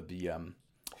name, but he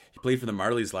played for the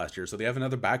Marlies last year, so they have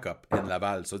another backup in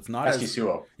Laval. So it's not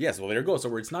yes, well, there you go.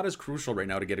 So it's not as crucial right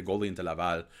now to get a goalie into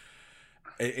Laval.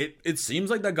 It seems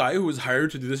like the guy who was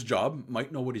hired to do this job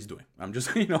might know what he's doing. I'm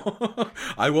just,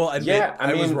 I will admit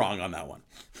I was wrong on that one.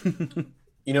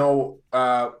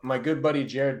 My good buddy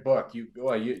Jared Book, you're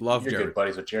Jared. Good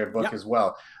buddies with Jared Book as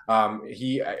well.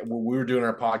 We were doing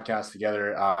our podcast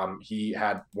together. He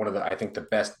had one of the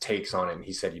best takes on it. And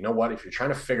he said, you know what, if you're trying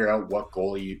to figure out what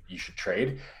goalie you should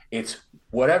trade, it's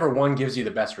whatever one gives you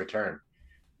the best return.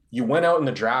 You went out in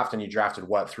the draft and you drafted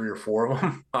 3 or 4 of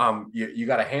them. You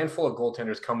got a handful of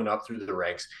goaltenders coming up through the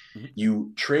ranks. Mm-hmm.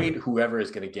 You trade whoever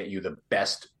is going to get you the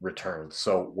best return.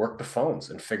 So work the phones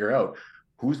and figure out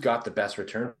who's got the best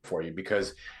return for you?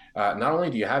 Because not only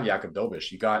do you have Jakub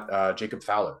Dobiš, you got Jacob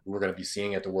Fowler, who we're going to be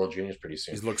seeing at the World Juniors pretty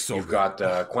soon. He's looked so You've good.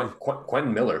 got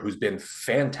Quentin Miller, who's been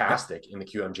fantastic in the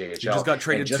QMJHL. He just got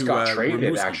traded to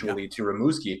Rimouski, to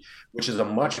Rimouski, which is a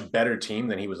much better team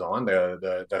than he was on.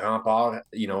 The Rempart,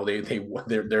 you know,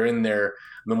 they're in their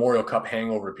Memorial Cup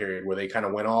hangover period where they kind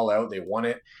of went all out. They won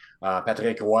it.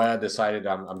 Patrick Roy decided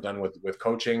I'm done with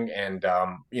coaching, and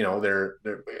you know,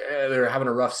 they're having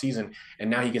a rough season, and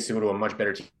now he gets to go to a much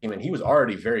better team, and he was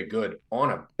already very good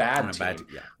on a bad team.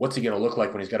 What's he going to look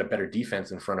like when he's got a better defense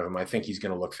in front of him? I think he's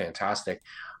going to look fantastic.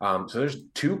 So there's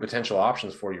two potential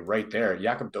options for you right there.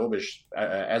 Jakub Dobiš,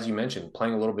 as you mentioned,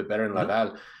 playing a little bit better in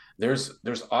Laval. There's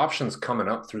options coming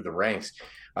up through the ranks.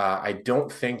 I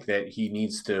don't think that he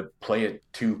needs to play it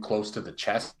too close to the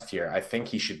chest here. I think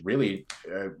he should really,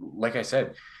 like I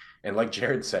said, and like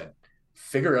Jared said,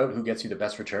 figure out who gets you the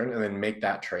best return and then make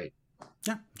that trade.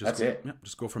 Yeah, that's it. Yeah,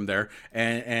 just go from there,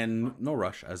 and no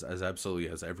rush, as absolutely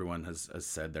as everyone has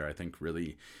said there. I think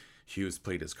really Hughes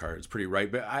played his cards pretty right,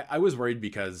 but I was worried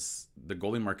because the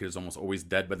goalie market is almost always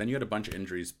dead. But then you had a bunch of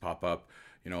injuries pop up.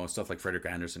 You know, stuff like Frederick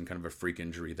Anderson, kind of a freak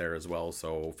injury there as well.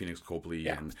 So Phoenix Copley.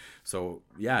 Yeah. And so,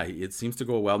 yeah, it seems to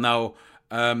go well. Now,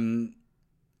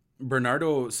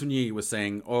 Bernardo Sunier was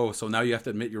saying, oh, so now you have to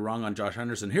admit you're wrong on Josh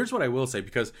Anderson. Here's what I will say,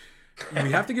 because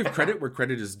we have to give credit where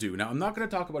credit is due. Now, I'm not going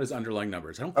to talk about his underlying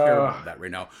numbers. I don't care about that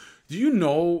right now. Do you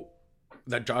know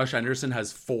that Josh Anderson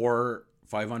has 4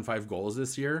 5-on-5 goals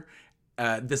this year,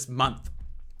 this month?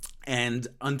 And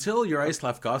until Juraj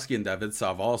Slavkovsky and David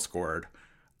Savard scored,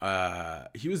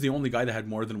 he was the only guy that had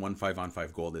more than 1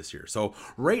 5-on-5 goal this year. So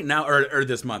right now, or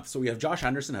this month, so we have Josh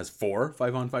Anderson has 4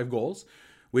 5-on-5 goals,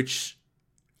 which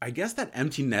I guess that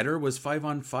empty netter was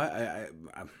 5-on-5.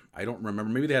 I don't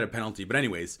remember. Maybe they had a penalty, but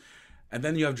anyways. And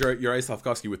then you have Juraj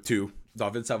Slavkovsky with 2,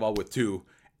 David Savard with 2,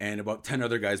 and about 10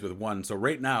 other guys with 1. So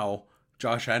right now,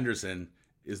 Josh Anderson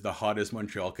is the hottest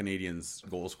Montreal Canadiens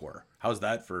goal scorer. How's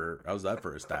that for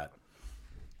a stat?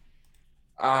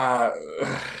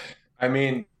 I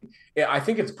mean, yeah, I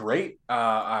think it's great.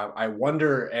 I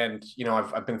wonder, and you know,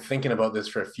 I've been thinking about this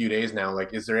for a few days now.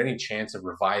 Like, is there any chance of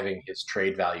reviving his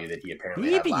trade value that he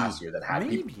apparently had last year, that had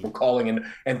people calling in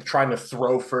and trying to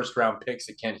throw first round picks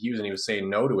at Kent Hughes, and he was saying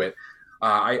no to it?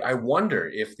 I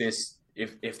wonder if this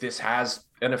has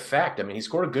an effect. I mean, he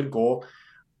scored a good goal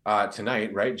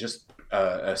tonight, right? Just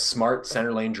a smart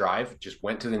center lane drive, just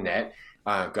went to the net.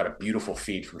 Got a beautiful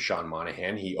feed from Sean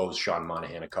Monahan. He owes Sean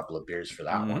Monahan a couple of beers for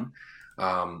that one.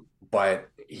 But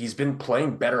he's been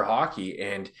playing better hockey.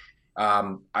 And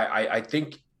I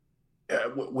think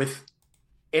with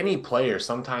any player,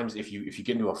 sometimes if you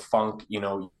get into a funk, you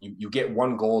know, you get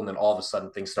one goal and then all of a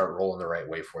sudden things start rolling the right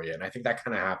way for you. And I think that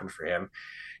kind of happened for him,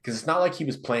 because it's not like he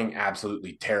was playing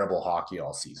absolutely terrible hockey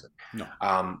all season.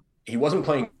 No. He wasn't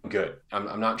playing good.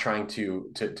 I'm not trying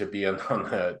to be on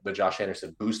the Josh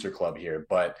Anderson booster club here,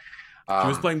 but he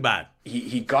was playing bad.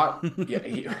 He got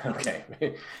okay.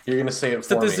 You're gonna say it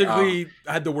statistically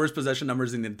had the worst possession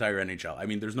numbers in the entire NHL. I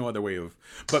mean, there's no other way of.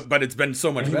 But it's been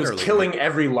so much better. He was killing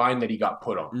every line that he got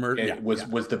put on.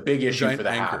 Was the big issue for the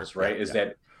Habs, right?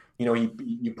 That, you know,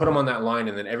 you put him on that line,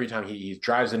 and then every time he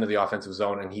drives into the offensive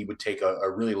zone, and he would take a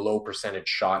really low percentage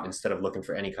shot instead of looking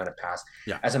for any kind of pass.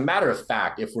 Yeah. As a matter of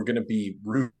fact, if we're going to be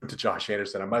rude to Josh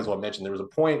Anderson, I might as well mention there was a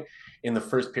point in the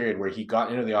first period where he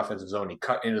got into the offensive zone, he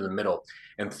cut into the middle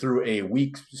and threw a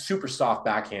weak, super soft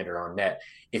backhander on net.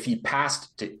 If he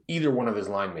passed to either one of his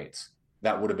line mates,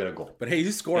 that would have been a goal. But hey,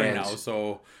 he's scoring now,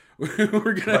 so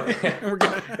we're gonna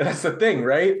that's the thing,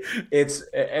 right?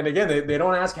 And again, they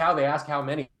don't ask how, they ask how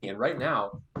many, and right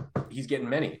now he's getting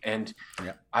many, and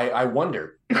I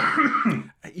wonder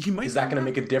is that going to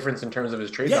make a difference in terms of his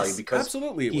trade value? Because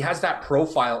absolutely he has that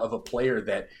profile of a player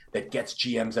that gets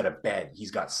GMs out of bed.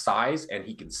 He's got size, and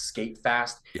he can skate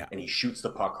fast, and he shoots the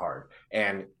puck hard.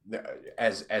 And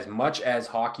as much as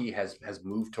hockey has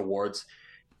moved towards,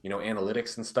 you know,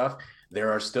 analytics and stuff, there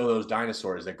are still those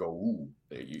dinosaurs that go, ooh,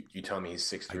 you tell me he's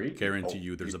 6'3"? I guarantee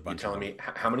you there's a bunch. You're telling me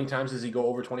how many times does he go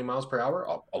over 20 miles per hour?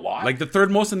 A lot. Like the third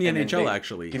most in the NHL,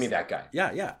 actually. Give me that guy.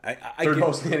 Yeah. Third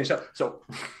most in the NHL. So,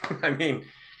 I mean,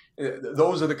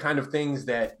 those are the kind of things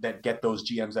that get those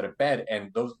GMs out of bed.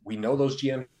 And we know those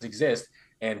GMs exist.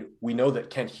 And we know that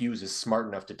Kent Hughes is smart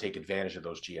enough to take advantage of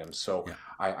those GMs. So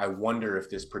I wonder if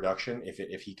this production,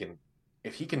 if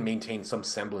he can maintain some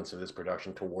semblance of this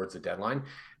production towards the deadline,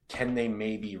 can they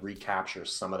maybe recapture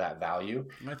some of that value?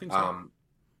 I think so.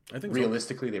 I think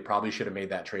realistically, they probably should have made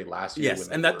that trade last year. Yes,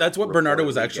 and that's what Bernardo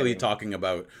was actually talking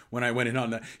about when I went in on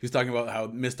that. He was talking about how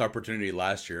missed opportunity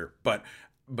last year, but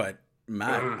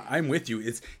Matt, I'm with you.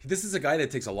 This is a guy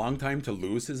that takes a long time to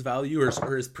lose his value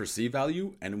or his perceived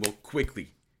value, and will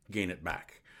quickly gain it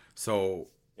back. So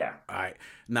yeah,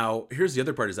 now here's the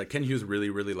other part is that Ken Hughes really,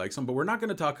 really likes him, but we're not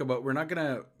going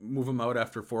to move him out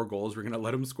after 4 goals. We're going to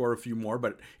let him score a few more,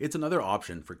 but it's another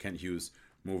option for Ken Hughes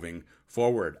moving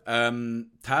forward.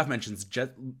 Tav mentions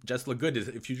Jets look good.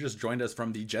 If you just joined us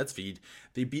from the Jets feed,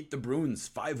 they beat the Bruins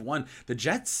 5-1. The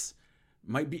Jets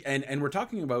might be, and we're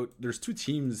talking about, there's 2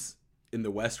 teams in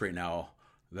the West right now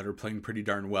that are playing pretty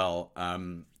darn well.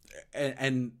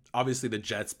 And obviously the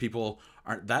Jets, people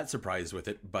aren't that surprised with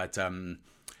it, but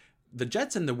the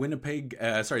Jets and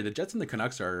the Jets and the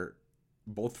Canucks are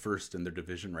both first in their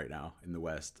division right now in the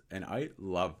West, and I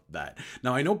love that.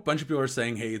 Now I know a bunch of people are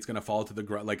saying, "Hey, it's gonna fall to the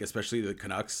ground," like especially the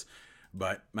Canucks,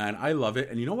 but man, I love it.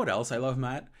 And you know what else I love,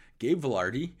 Matt? Gabe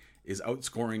Vilardi is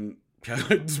outscoring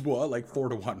Pierre-Luc Dubois like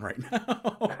 4-1 right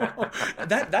now.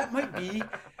 that might be.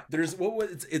 There's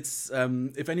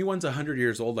if anyone's 100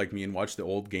 years old like me and watched the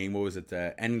old game, what was it,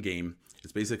 the End Game?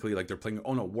 It's basically like they're playing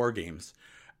war games,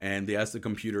 and they ask the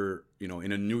computer,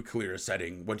 in a nuclear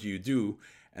setting, what do you do?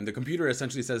 And the computer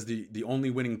essentially says the only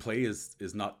winning play is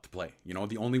not to play.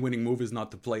 The only winning move is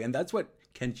not to play, and that's what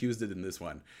Kent Hughes did in this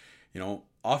one.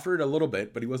 Offered a little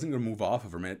bit, but he wasn't going to move off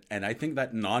of it. And I think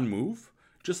that non-move,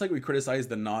 just like we criticized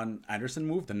the non-Anderson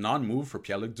move, the non-move for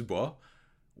Pierre-Luc Dubois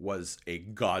was a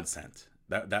godsend.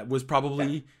 That was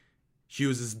probably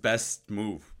Hughes' best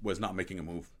move, was not making a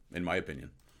move, in my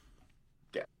opinion.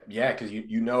 Yeah, because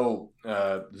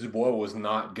Dubois was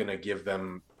not going to give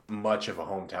them much of a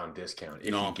hometown discount.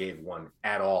 If he gave one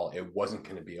at all, it wasn't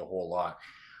going to be a whole lot.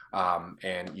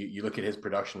 And you look at his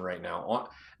production right now.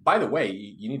 By the way,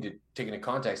 you need to take into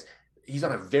context, he's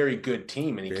on a very good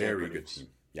team and he can't produce. Good team.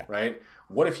 Yeah. Right?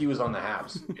 What if he was on the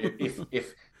Habs?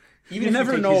 If even if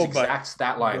you take his exact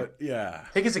stat line,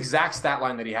 take his exact stat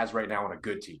line that he has right now on a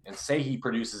good team and say he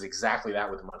produces exactly that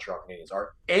with the Montreal Canadiens.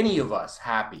 Are any of us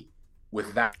happy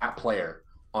with that player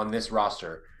on this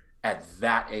roster at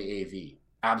that AAV?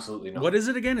 Absolutely not. What is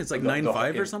it again? It's like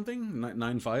 9.5 or something?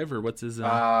 9.5 or what's his? Is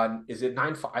it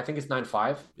 9.5? I think it's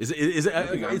 9.5. Is it?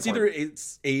 It's either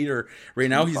 8 or right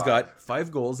now he's got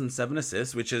 5 goals and 7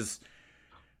 assists, which is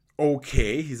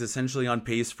okay. He's essentially on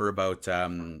pace for about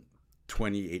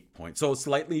 28 points. So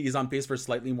he's on pace for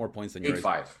slightly more points than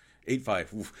 8.5.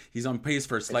 8.5. He's on pace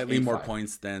for slightly more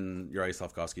points than Juraj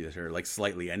Slafkovsky this year, like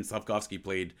slightly. And Slafkovsky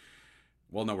played.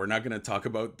 Well, no, we're not going to talk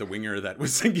about the winger that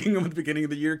was sinking him at the beginning of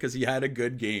the year because he had a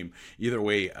good game. Either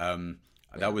way,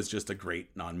 that was just a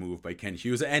great non-move by Ken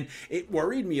Hughes. And it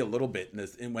worried me a little bit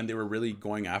when they were really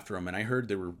going after him. And I heard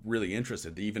they were really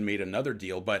interested. They even made another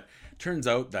deal. But turns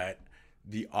out that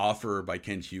the offer by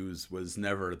Ken Hughes was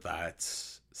never that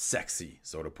sexy,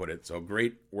 so to put it. So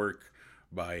great work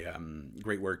by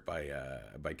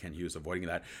Ken Hughes avoiding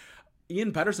that.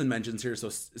 Ian Patterson mentions here, so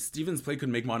Stevens' play could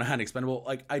make Monahan expendable.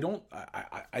 Like I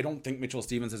don't think Mitchell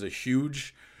Stevens has a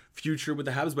huge future with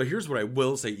the Habs, but here's what I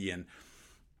will say, Ian.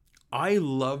 I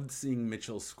loved seeing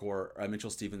Mitchell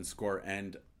Stevens score,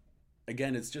 and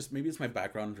again, maybe it's my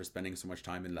background for spending so much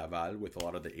time in Laval with a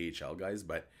lot of the AHL guys,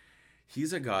 but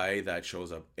he's a guy that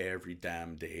shows up every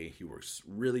damn day. He works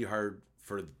really hard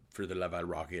for the Laval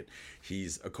Rocket.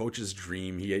 He's a coach's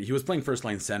dream. He was playing first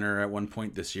line center at one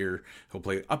point this year. He'll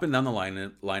play up and down the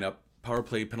lineup, power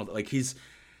play, penalty. Like he's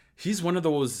one of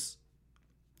those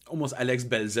almost Alex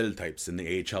Belzil types in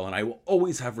the AHL, and I will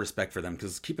always have respect for them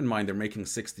because keep in mind they're making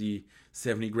 60,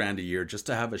 70 grand a year just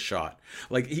to have a shot.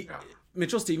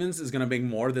 Mitchell Stevens is going to make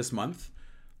more this month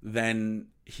than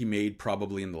he made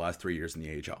probably in the last 3 years in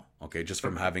the AHL. Okay, just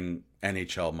from having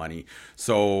NHL money.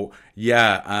 So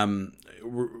yeah,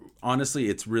 honestly,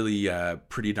 it's really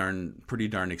pretty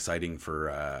darn exciting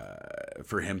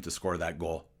for him to score that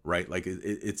goal. Right, like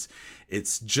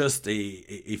it's just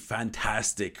a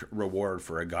fantastic reward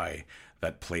for a guy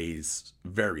that plays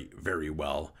very, very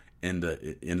well in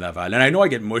Laval. And I know I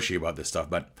get mushy about this stuff,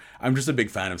 but I'm just a big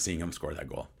fan of seeing him score that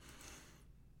goal.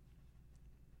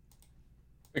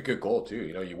 A good goal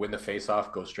too. You win the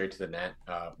face-off, go straight to the net,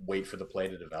 wait for the play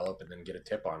to develop, and then get a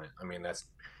tip on it. I mean, that's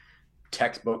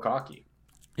textbook hockey.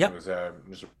 Yeah, it was a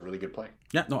really good play.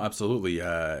 Yeah, no, absolutely.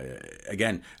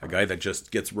 Again, a guy that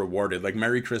just gets rewarded. Like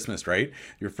Merry Christmas, right?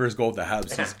 Your first goal at the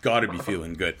Habs, he's got to be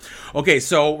feeling good. Okay,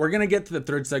 so we're going to get to the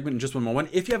third segment in just one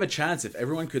moment. If you have a chance, if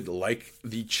everyone could like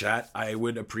the chat, I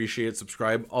would appreciate it.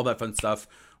 Subscribe, all that fun stuff.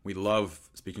 We love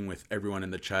speaking with everyone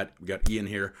in the chat. We got Ian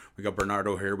here. We got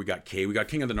Bernardo here. We got Kay. We got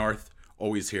King of the North,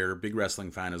 always here. Big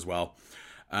wrestling fan as well.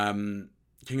 King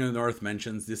of the North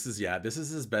mentions this is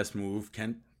his best move.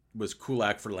 Kent was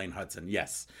Kulak for Lane Hudson.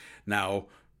 Yes. Now,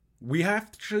 we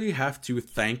actually have to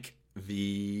thank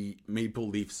the Maple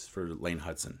Leafs for Lane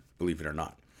Hudson, believe it or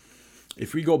not.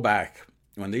 If we go back,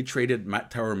 when they traded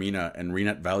Matt Taormina and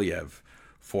Rinat Valiev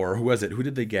for, who was it? Who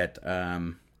did they get?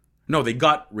 No, they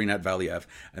got Rinat Valiev,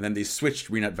 and then they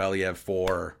switched Rinat Valiev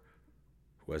for,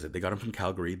 who was it? They got him from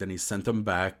Calgary, then he sent them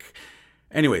back.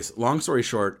 Anyways, long story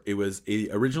short, it was a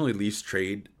originally Leafs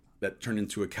trade that turned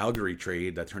into a Calgary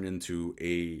trade that turned into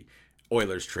a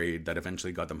Oilers trade that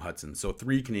eventually got them Hudson. So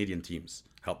 3 Canadian teams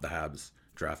helped the Habs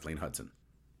draft Lane Hudson.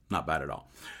 Not bad at all.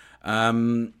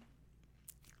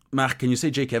 Mark, can you say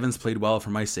Jake Evans played well for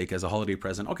my sake as a holiday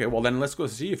present? Okay, well then let's go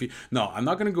see if he... No, I'm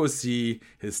not going to go see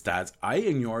his stats. I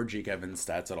ignore Jake Evans'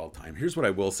 stats at all time. Here's what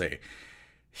I will say.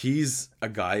 He's a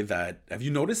guy that... Have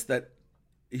you noticed that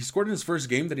he scored in his first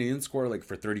game that he didn't score like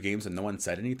for 30 games and no one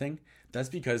said anything? That's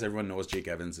because everyone knows Jake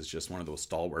Evans is just one of those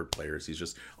stalwart players. He's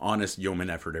just honest yeoman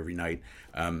effort every night.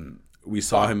 We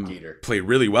saw him play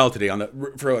really well today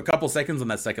for a couple seconds on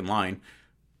that second line.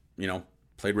 You know,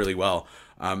 played really well.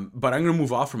 But I'm going to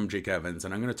move off from Jake Evans,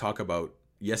 and I'm going to talk about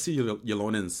Jesse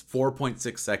Ylönen's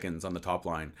 4.6 seconds on the top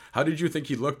line. How did you think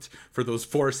he looked for those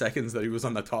 4 seconds that he was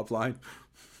on the top line?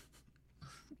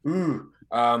 He had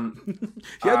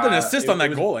an assist on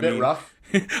that goal. A bit rough.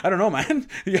 I don't know, man.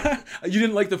 Yeah, you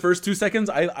didn't like the first 2 seconds?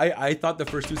 I thought the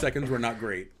first 2 seconds were not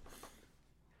great.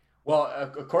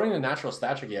 Well, according to Natural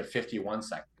Stat Trick, he had 51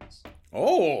 seconds.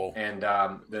 Oh. And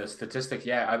the statistic,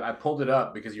 I pulled it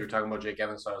up because you were talking about Jake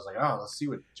Evans, so I was like, oh, let's see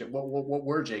what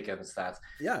were Jake Evans' stats.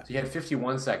 Yeah. So he had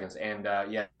 51 seconds, and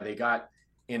they got,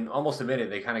 in almost a minute,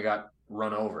 they kind of got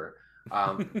run over.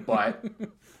 But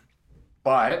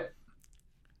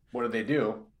what did they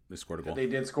do? They scored a goal. They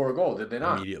did score a goal, did they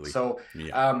not? Immediately. So,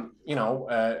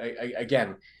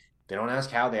 again, they don't ask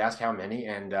how, they ask how many,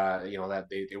 and that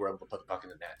they were able to put the puck in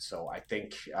the net. So I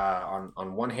think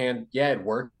on one hand, it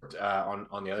worked.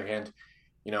 On the other hand,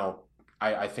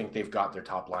 I think they've got their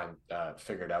top line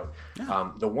figured out.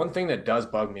 Yeah. The one thing that does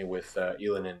bug me with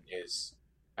Ylönen is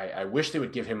I wish they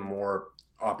would give him more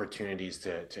opportunities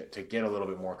to get a little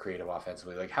bit more creative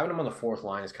offensively. Like having him on the fourth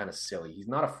line is kind of silly. He's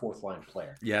not a fourth line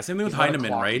player. Yeah, same thing with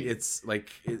Heineman, right? It's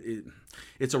like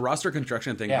it's a roster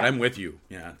construction thing, but I'm with you.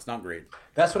 Yeah, it's not great.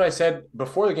 That's what I said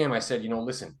before the game. I said,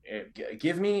 listen,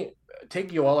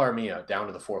 take Yoel Armia down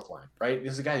to the fourth line, right?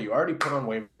 This is a guy that you already put on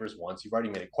waivers once. You've already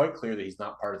made it quite clear that he's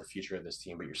not part of the future of this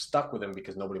team, but you're stuck with him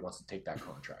because nobody wants to take that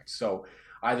contract. So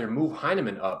either move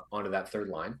Heineman up onto that third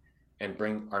line and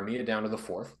bring Armia down to the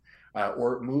fourth,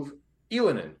 or move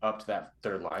Ylönen up to that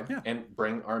third line and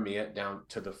bring Armia down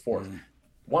to the fourth.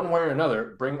 One way or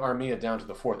another, bring Armia down to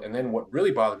the fourth. And then what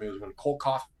really bothered me was when Cole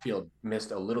Caulfield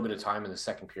missed a little bit of time in the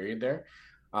second period there,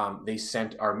 they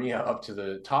sent Armia up to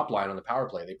the top line on the power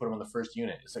play. They put him on the first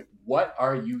unit. It's like, what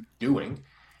are you doing?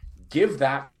 Give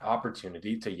that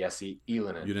opportunity to Jesse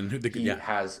Ylönen. He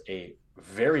has a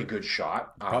very good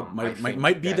shot.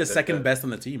 Might be the second best on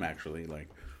the team, actually.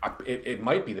 It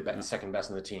might be the second best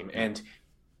on the team. And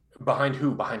behind who?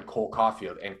 Behind Cole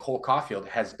Caulfield. And Cole Caulfield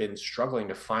has been struggling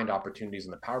to find opportunities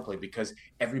in the power play because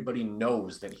everybody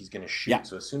knows that he's going to shoot. Yeah.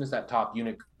 So as soon as that top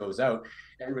unit goes out,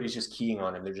 everybody's just keying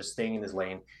on him. They're just staying in his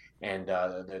lane, and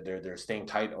they're staying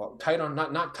tight on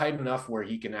not tight enough where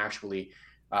he can actually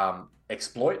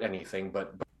exploit anything,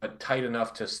 but tight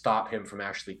enough to stop him from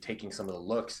actually taking some of the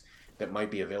looks that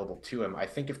might be available to him. I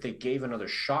think if they gave another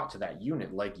shot to that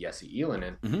unit like Jesse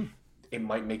Ylönen, it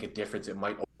might make a difference. It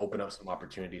might open up some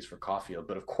opportunities for Caulfield.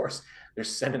 But of course, they're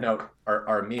sending out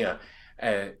Armia.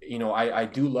 I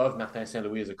do love Martin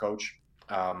Saint-Louis as a coach.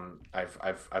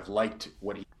 I've liked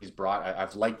what he's brought.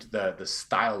 I've liked the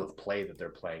style of play that they're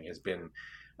playing. Has been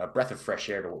a breath of fresh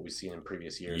air to what we've seen in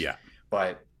previous years. Yeah.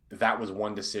 But that was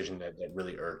one decision that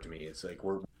really irked me. It's like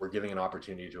we're giving an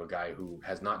opportunity to a guy who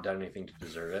has not done anything to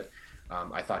deserve it.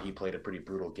 I thought he played a pretty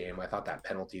brutal game. I thought that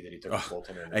penalty that he took with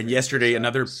goaltender. And yesterday,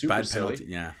 another bad silly. Penalty.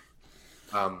 Yeah.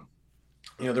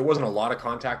 There wasn't a lot of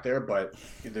contact there, but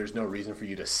there's no reason for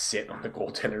you to sit on the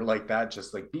goaltender like that.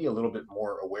 Just be a little bit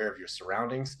more aware of your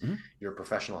surroundings. You're a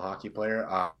professional hockey player.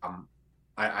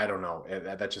 I don't know.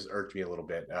 That just irked me a little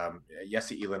bit.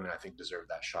 Jesse Ylönen, I think, deserved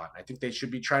that shot. I think they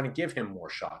should be trying to give him more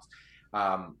shots.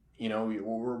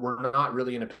 We're not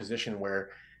really in a position where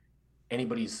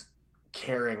anybody's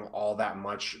caring all that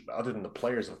much, other than the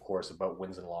players, of course, about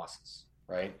wins and losses,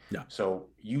 right? Yeah. So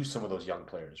use some of those young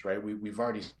players, right? We've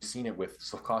already seen it with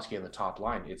Slafkovsky on the top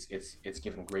line. It's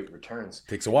given great returns.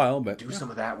 Takes a while, but do some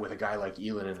of that with a guy like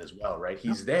Ylönen as well, right?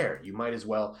 He's there. You might as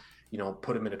well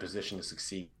put him in a position to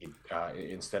succeed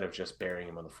instead of just burying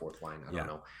him on the fourth line. I don't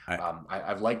know.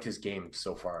 I've liked his game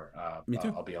so far. Me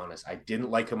too. I'll be honest. I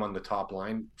didn't like him on the top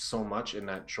line so much in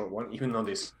that short one, even though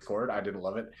they scored. I didn't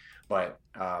love it. But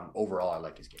overall, I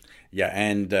like his game. Yeah,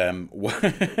 and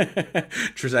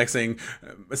Trizak saying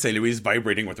St. Louis is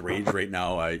vibrating with rage right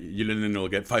now. Ylönen will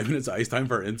get 5 minutes ice time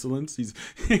for insolence.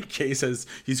 Kay says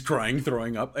he's crying,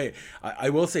 throwing up. Hey, I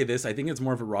will say this. I think it's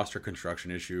more of a roster construction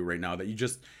issue right now that you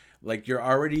just you're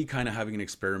already kind of having an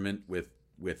experiment with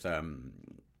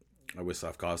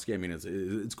Slavkovsky. I mean,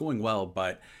 it's going well,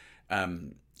 but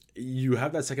you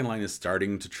have that second line is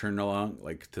starting to churn along,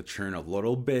 to churn a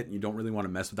little bit. You don't really want to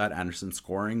mess with that. Anderson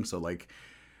scoring. So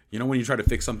when you try to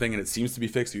fix something and it seems to be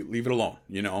fixed, you leave it alone,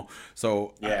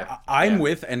 So yeah, I'm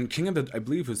with, and I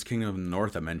believe it was King of the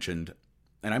North I mentioned,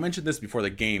 and I mentioned this before the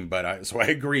game, but I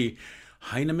agree.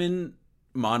 Heineman,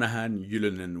 Monahan,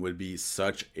 Ylönen would be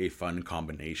such a fun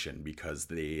combination because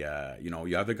they,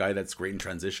 you have the guy that's great in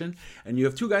transition, and you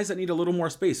have two guys that need a little more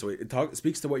space. So it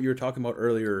speaks to what you were talking about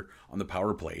earlier on the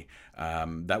power play.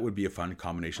 That would be a fun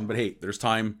combination. But hey, there's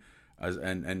time,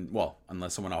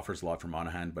 unless someone offers a lot for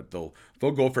Monahan, but they'll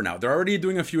go for now. They're already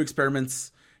doing a few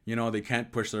experiments. They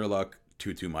can't push their luck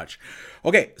too much.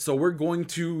 Okay, so we're going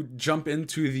to jump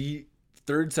into the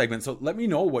third segment. So let me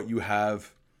know what you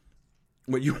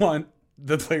want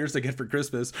the players to get for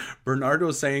Christmas. Bernardo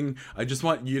saying, I just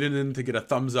want Ylönen to get a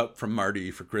thumbs up from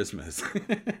Marty for Christmas.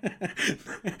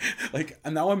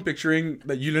 And now I'm picturing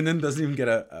that Ylönen doesn't even get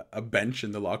a bench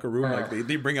in the locker room.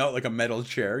 They bring out a metal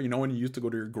chair, when you used to go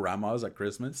to your grandma's at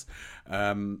Christmas.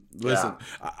 Listen,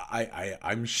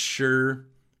 I'm sure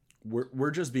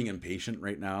we're just being impatient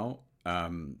right now.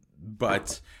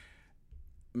 But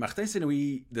Martin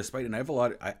St-Louis, despite, and I have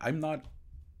I'm not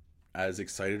as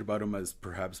excited about him as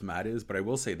perhaps Matt is, but I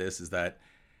will say this, is that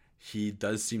he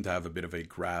does seem to have a bit of a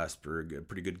grasp or a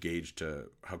pretty good gauge to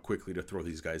how quickly to throw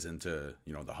these guys into,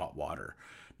 the hot water.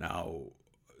 Now,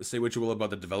 say what you will about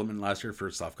the development last year for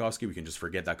Slavkovsky, we can just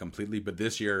forget that completely, but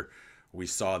this year we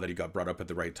saw that he got brought up at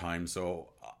the right time, so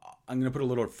I'm going to put a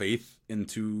little faith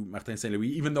into Martin St-Louis,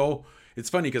 even though it's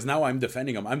funny because now I'm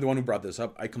defending him. I'm the one who brought this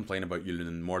up. I complain about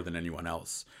Ylönen more than anyone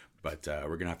else, but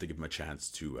we're going to have to give him a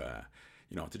chance to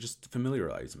just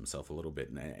familiarize himself a little bit.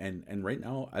 And right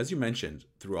now, as you mentioned,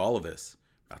 through all of this,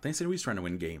 Martin St. Louis is trying to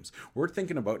win games. We're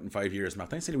thinking about in 5 years,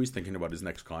 Martin St. Louis is thinking about his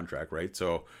next contract, right?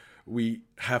 So we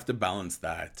have to balance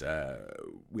that.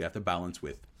 We have to balance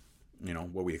with,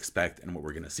 what we expect and what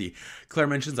we're going to see. Claire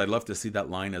mentions, I'd love to see that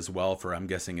line as well for, I'm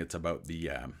guessing it's about the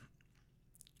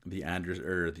Anders,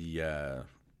 or the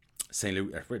St.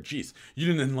 Louis,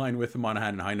 Ylönen line with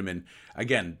Monahan and Heineman.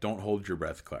 Again, don't hold your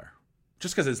breath, Claire.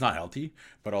 Just because it's not healthy,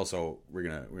 but also we're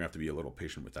gonna have to be a little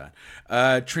patient with that.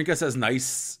 Trinka says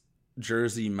nice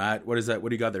jersey, Matt. What is that? What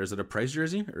do you got there? Is it a Price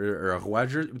jersey or a Roy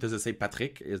jersey? Does it say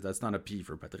Patrick? That's not a P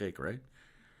for Patrick, right?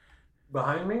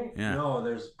 Behind me? Yeah. No,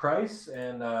 there's Price,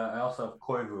 and I also have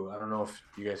Koivu. I don't know if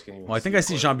you guys can even. Well, I think I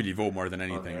see Jean Béliveau more than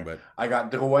anything, but I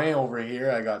got Drouin over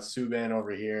here. I got Subban over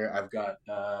here. I've got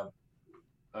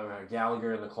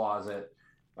Gallagher in the closet.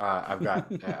 I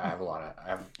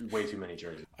have way too many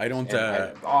jerseys. I don't.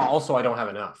 Also, I don't have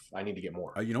enough. I need to get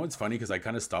more. It's funny because I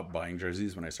kind of stopped buying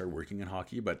jerseys when I started working in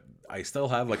hockey, but I still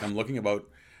have I'm looking at about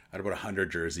 100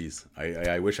 jerseys.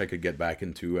 I wish I could get back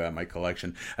into my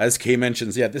collection. As Kay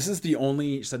mentions, this is the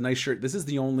only. She said nice shirt. This is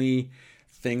the only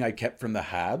thing I kept from the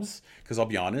Habs because I'll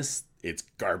be honest, it's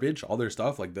garbage. All their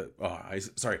stuff,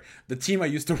 the team I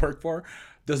used to work for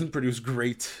doesn't produce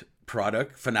great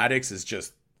product. Fanatics is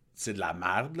just. C'est de la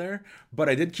merde there, but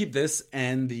I did keep this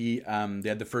and they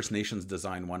had the First Nations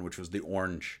design one, which was the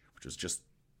orange, which was just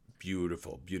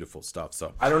beautiful stuff.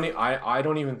 So I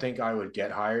don't even think I would get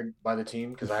hired by the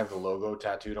team because I have the logo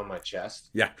tattooed on my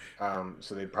chest. Yeah.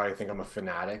 So they'd probably think I'm a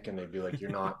fanatic and they'd be like, "You're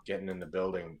not getting in the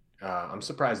building." I'm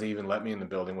surprised they even let me in the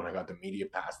building when I got the media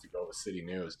pass to go to City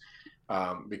News,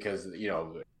 because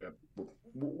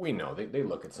we know they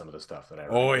look at some of the stuff that I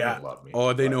write. They love me.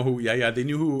 They know who. They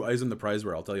knew who Eyes on the Prize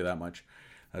were. I'll tell you that much.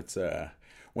 That's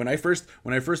when I first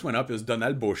went up, it was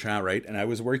Donald Beauchamp, right? And I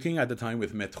was working at the time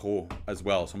with Metro as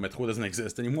well. So Metro doesn't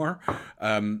exist anymore.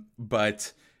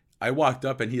 But I walked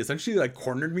up and he essentially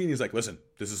cornered me and he's like, "Listen,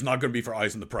 this is not going to be for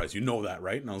Eyes on the Prize. You know that,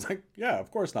 right?" And I was like, "Yeah, of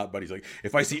course not." But he's like,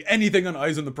 "If I see anything on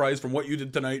Eyes on the Prize from what you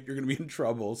did tonight, you're going to be in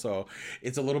trouble." So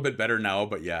it's a little bit better now.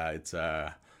 But it's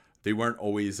they weren't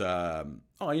always.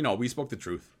 We spoke the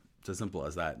truth. It's as simple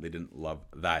as that. They didn't love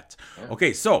that. Yeah.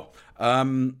 Okay, so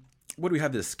what do we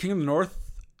have? This King of the North.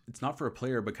 It's not for a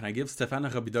player, but can I give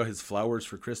Stéphane Robidas his flowers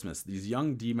for Christmas? These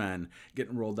young D-men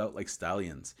getting rolled out like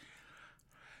stallions.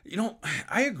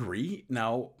 I agree.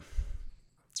 Now,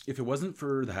 if it wasn't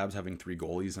for the Habs having 3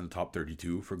 goalies in the top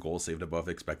 32 for goals saved above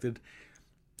expected,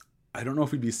 I don't know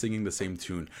if we'd be singing the same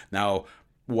tune. Now,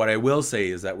 what I will say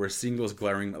is that we're seeing those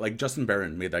glaring, like Justin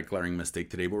Barron made that glaring mistake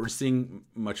today, but we're seeing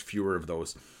much fewer of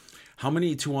those. How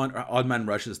many odd man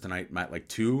rushes tonight, Matt? Like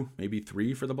 2, maybe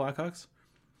 3 for the Blackhawks?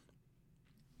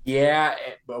 Yeah,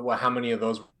 but how many of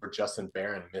those were Justin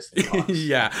Barron missing?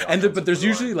 Yeah, but there's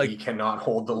usually like, he cannot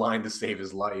hold the line to save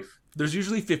his life. There's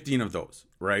usually 15 of those,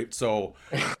 right? So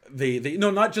they no,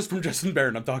 not just from Justin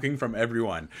Barron. I'm talking from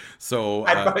everyone. So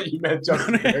I thought you meant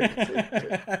Justin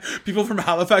Barron. People from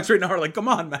Halifax right now are like, "Come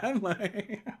on, man!"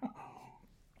 Like,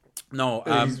 no,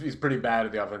 he's pretty bad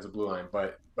at the offensive blue line,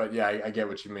 but yeah, I get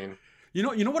what you mean. You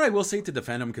know what I will say to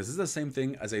defend him, because this is the same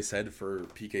thing as I said for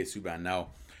PK Subban.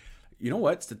 Now, you know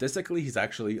what? Statistically, he's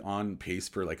actually on pace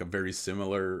for like a very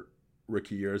similar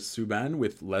rookie year as Subban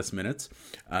with less minutes.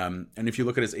 And if you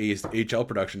look at his AHL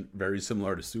production, very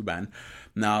similar to Subban.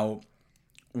 Now,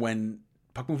 when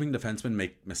puck-moving defensemen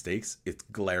make mistakes, it's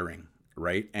glaring,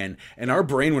 right? And our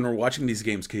brain, when we're watching these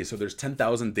games, okay, so there's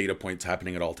 10,000 data points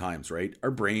happening at all times, right?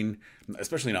 Our brain,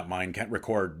 especially not mine, can't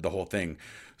record the whole thing.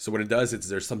 So what it does is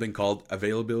there's something called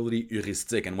availability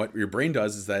heuristic. And what your brain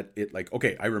does is that it like,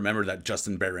 okay, I remember that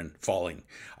Justin Barron falling.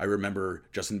 I remember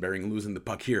Justin Barron losing the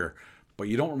puck here. But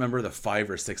you don't remember the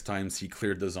 5 or 6 times he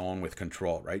cleared the zone with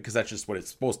control, right? Because that's just what it's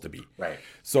supposed to be. Right.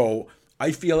 So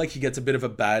I feel like he gets a bit of a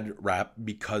bad rap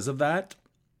because of that.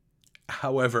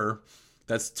 However,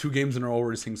 that's 2 games in a row where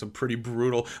we're seeing some pretty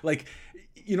brutal, like,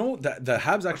 you know, the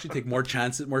Habs actually take more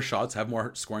chances, more shots, have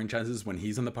more scoring chances when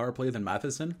he's on the power play than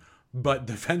Matheson. But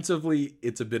defensively,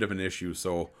 it's a bit of an issue.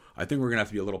 So I think we're going to have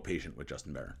to be a little patient with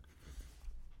Justin Barron.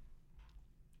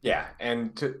 Yeah,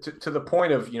 and to the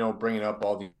point of, you know, bringing up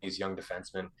all these young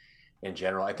defensemen in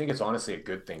general, I think it's honestly a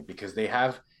good thing because they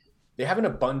have an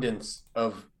abundance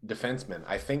of defensemen.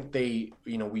 I think they,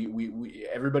 you know, we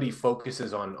everybody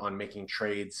focuses on making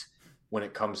trades when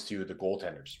it comes to the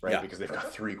goaltenders, right? Yeah. Because they've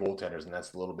got 3 goaltenders, and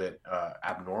that's a little bit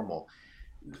abnormal.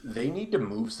 They need to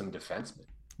move some defensemen.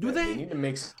 Do they? They need to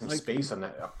make some space on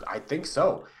that. I think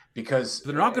so. Because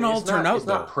they're not going to all turn out, it's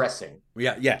not pressing.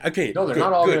 Yeah, okay. No, they're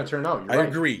not all going to turn out. I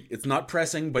agree. It's not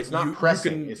pressing, but it's not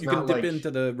pressing. You can dip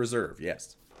into the reserve,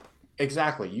 yes.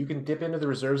 Exactly. You can dip into the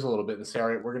reserves a little bit and say, all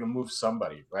right, we're going to move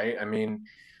somebody, right? I mean,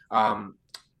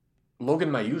 Logan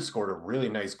Mailloux scored a really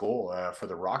nice goal for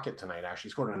the Rocket tonight, actually.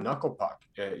 He scored a knuckle puck.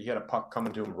 He had a puck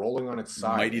coming to him, rolling on its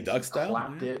side. Mighty Duck style?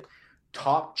 Clapped it,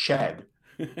 top ched,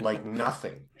 like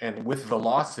nothing. And with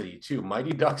velocity, too.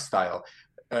 Mighty Duck style.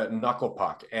 Knuckle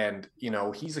puck. And, you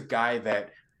know, he's a guy that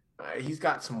he's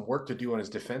got some work to do on his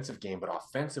defensive game, but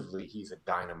offensively, he's a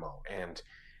dynamo. And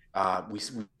we've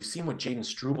seen what Jaden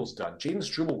Strubl's done. Jaden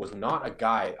Struble was not a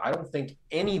guy, I don't think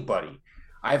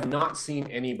I have not seen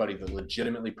anybody that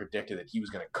legitimately predicted that he was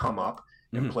going to come up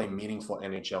and play meaningful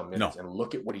NHL minutes. No. And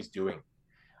look at what he's doing.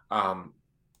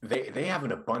 They have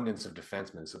an abundance of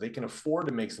defensemen, so they can afford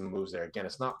to make some moves there. Again,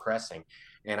 it's not pressing.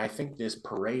 And I think this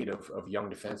parade of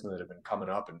young defensemen that have been coming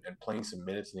up and playing some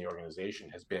minutes in the organization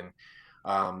has been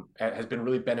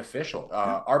really beneficial.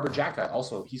 Arbor Xhekaj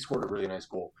also, he scored a really nice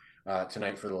goal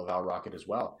tonight for the Laval Rocket as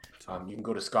well. You can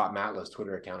go to Scott Matla's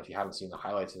Twitter account if you haven't seen the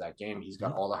highlights of that game. He's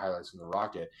got all the highlights from the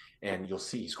Rocket, and you'll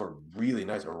see he scored really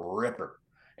nice, a ripper.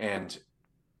 And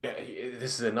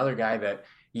this is another guy that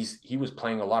he was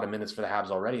playing a lot of minutes for the Habs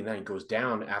already, and then he goes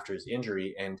down after his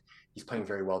injury, and he's playing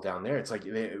very well down there. It's like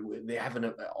they have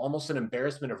almost an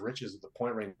embarrassment of riches at the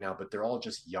point right now, but they're all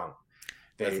just young.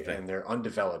 And they're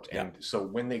undeveloped. Yeah. And so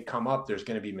when they come up, there's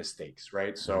going to be mistakes,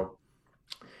 right? So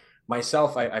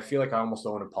myself, I feel like I almost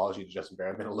owe an apology to Justin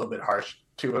Barron. I've been a little bit harsh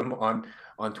to him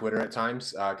on Twitter at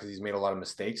times because he's made a lot of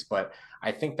mistakes. But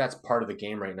I think that's part of the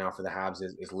game right now for the Habs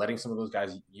is letting some of those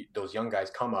guys, those young guys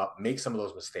come up, make some of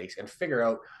those mistakes and figure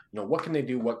out, you know, what can they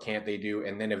do, what can't they do?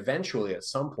 And then eventually at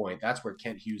some point, that's where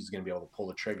Kent Hughes is going to be able to pull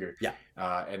the trigger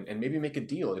and maybe make a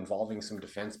deal involving some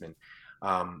defensemen.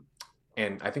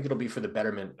 And I think it'll be for the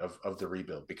betterment of the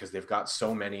rebuild because they've got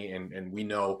so many, and we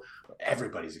know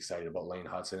everybody's excited about Lane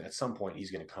Hudson. At some point,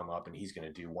 he's going to come up and he's going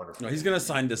to do wonderful. No, he's going to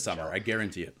sign this summer. I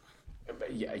guarantee it.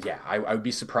 Yeah. I would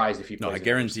be surprised if he. No, I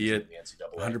guarantee it.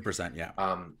 100%. Yeah.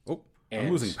 I'm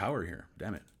losing power here.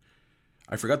 Damn it!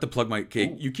 I forgot to plug my.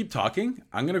 Okay, you keep talking.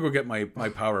 I'm gonna go get my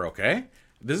power. Okay.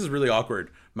 This is really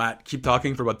awkward. Matt, keep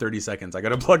talking for about 30 seconds. I got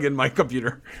to plug in my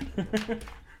computer.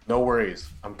 No worries.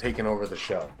 I'm taking over the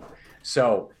show.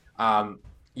 So,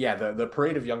 the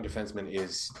parade of young defensemen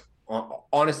is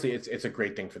honestly, it's a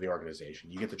great thing for the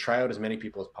organization. You get to try out as many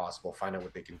people as possible, find out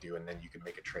what they can do, and then you can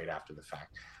make a trade after the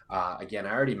fact. Again,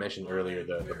 I already mentioned earlier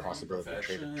the possibility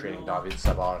of trading David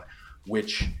Savard,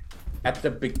 which at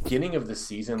the beginning of the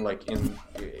season, like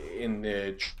in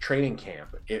the training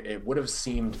camp, it would have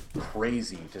seemed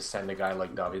crazy to send a guy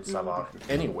like David Savard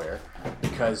anywhere,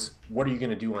 because what are you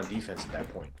going to do on defense at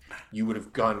that point? You would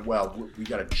have gone, well, we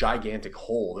got a gigantic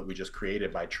hole that we just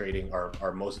created by trading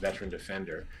our most veteran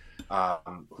defender,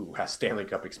 who has Stanley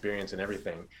Cup experience and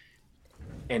everything.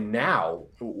 And now,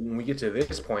 when we get to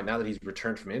this point, now that he's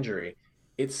returned from injury,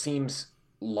 it seems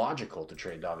logical to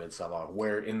trade David Savard,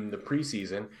 where in the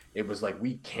preseason, it was like,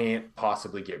 we can't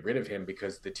possibly get rid of him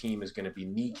because the team is going to be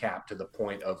kneecapped to the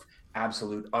point of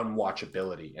absolute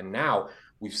unwatchability. And now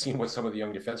we've seen what some of the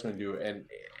young defensemen do, and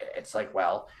it's like,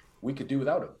 well, we could do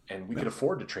without him, and we could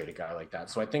afford to trade a guy like that.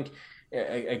 So I think,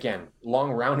 again,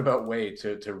 long roundabout way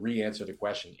to re-answer the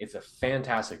question. It's a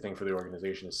fantastic thing for the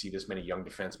organization to see this many young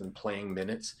defensemen playing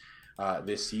minutes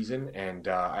this season, and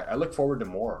I look forward to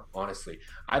more. Honestly,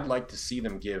 I'd like to see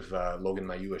them give Logan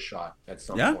Mailloux a shot at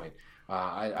some point.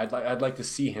 I'd like to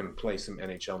see him play some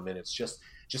NHL minutes just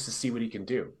to see what he can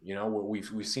do. You know,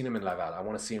 we've seen him in Laval. I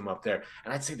want to see him up there,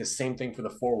 and I'd say the same thing for the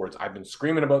forwards. I've been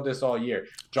screaming about this all year.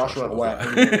 Joshua Roy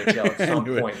in the NHL at some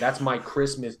point. That's my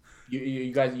Christmas.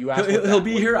 You guys, you asked. He'll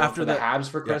be here after the Habs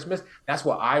for Christmas. Yeah. That's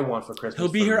what I want for Christmas.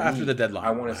 He'll be here after the deadline.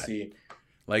 I want to see.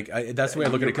 Like, that's the way I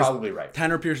look at it. You're probably right.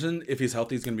 Tanner Pearson, if he's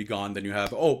healthy, is going to be gone. Then you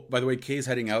have, oh, by the way, Kay's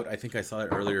heading out. I think I saw it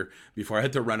earlier before I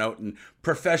had to run out and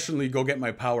professionally go get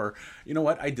my power. You know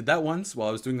what? I did that once while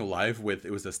I was doing a live with,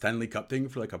 it was a Stanley Cup thing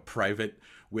for like a private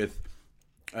with,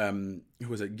 who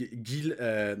was it?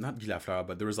 Not Guy Lafleur,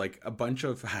 but there was like a bunch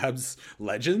of Habs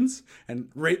legends. And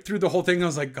right through the whole thing, I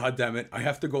was like, God damn it, I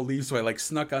have to go leave. So I like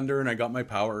snuck under and I got my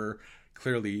power.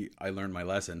 Clearly, I learned my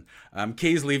lesson.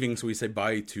 Kay's leaving, so we say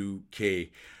bye to Kay.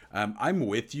 I'm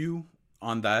with you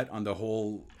on that, on the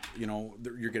whole, you know,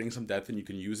 you're getting some depth and you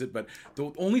can use it. But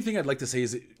the only thing I'd like to say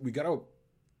is we got to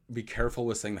be careful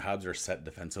with saying the Habs are set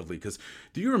defensively. Because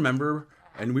do you remember,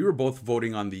 and we were both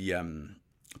voting on the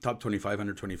top 25,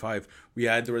 under 25,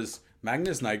 there was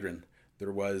Magnus Nygren,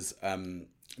 there was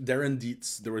Darren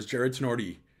Dietz, there was Jared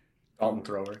Tenorti, Dalton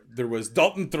Thrower. There was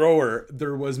Dalton Thrower.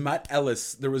 There was Matt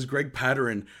Ellis. There was Greg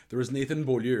Patterin. There was Nathan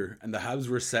Beaulieu. And the Habs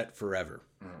were set forever.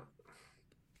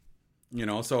 You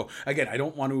know, so again, I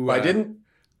don't want to...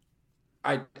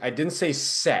 I didn't say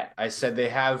set. I said they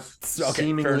have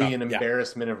seemingly an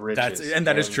embarrassment of riches.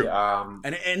 That is true. And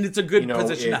it's a good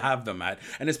position to have them, Matt.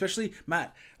 And especially,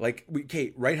 Matt, like,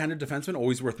 right-handed defenseman,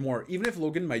 always worth more. Even if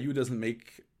Logan Mailloux doesn't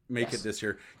make it this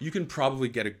year, you can probably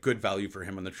get a good value for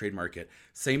him on the trade market.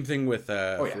 Same thing with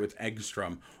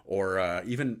Eggstrom, or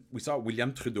even we saw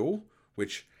William Trudeau,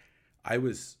 which I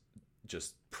was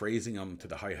just praising him to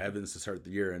the high heavens to start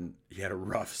the year, and he had a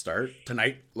rough start.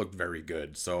 Tonight looked very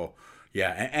good. So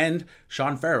yeah, and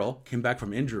Sean Farrell came back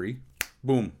from injury,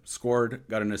 boom, scored,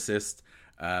 got an assist.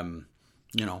 You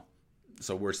know,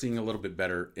 so we're seeing a little bit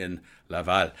better in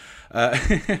Laval.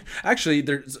 Actually,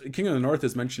 there's King of the North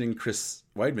is mentioning Chris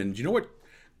Weidman. Do you know what?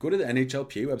 Go to the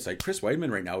NHLPA website. Chris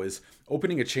Weidman right now is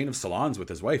opening a chain of salons with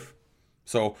his wife.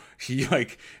 So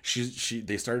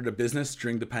they started a business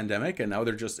during the pandemic, and now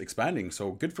they're just expanding.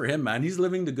 So good for him, man. He's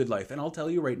living the good life. And I'll tell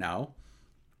you right now,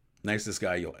 nicest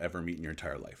guy you'll ever meet in your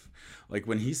entire life. Like,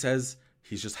 when he says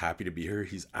he's just happy to be here,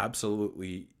 he's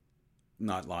absolutely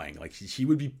not lying. Like, he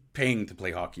would be paying to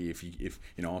play hockey if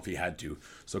he had to.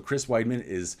 So Chris Weidman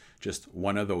is just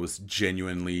one of those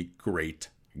genuinely great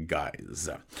guys.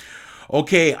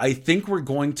 Okay, I think we're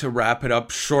going to wrap it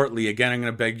up shortly. Again, I'm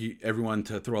going to beg everyone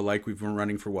to throw a like. We've been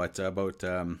running for about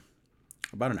an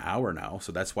hour now,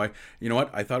 so that's why. You know what?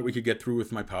 I thought we could get through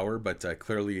with my power, but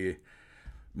clearly,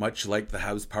 much like the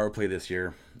Habs power play this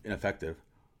year, ineffective.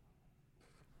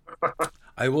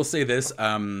 I will say this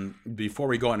before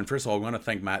we go on. And first of all, I want to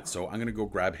thank Matt. So I'm going to go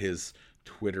grab his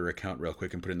Twitter account real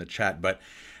quick and put it in the chat. But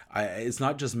it's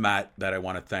not just Matt that I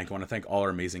want to thank. I want to thank all our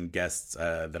amazing guests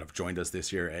that have joined us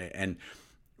this year. And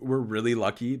we're really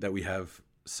lucky that we have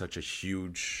such a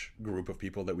huge group of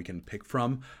people that we can pick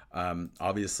from.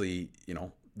 Obviously, you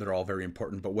know, they're all very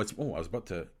important. But I was about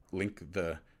to link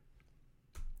the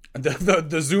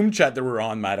Zoom chat that we're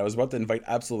on, Matt. I was about to invite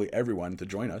absolutely everyone to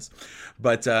join us,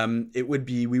 but we would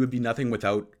be nothing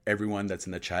without everyone that's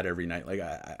in the chat every night. Like,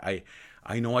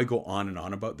 I know I go on and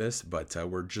on about this, but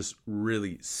we're just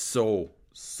really so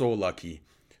lucky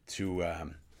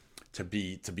to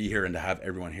be here and to have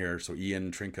everyone here. So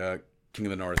Ian, Trinka, King of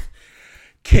the North,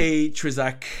 Kay,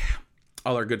 Trizak,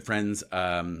 all our good friends.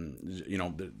 You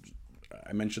know,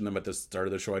 I mentioned them at the start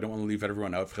of the show. I don't want to leave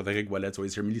everyone out. Frédéric Wallet's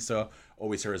always here. Melissa,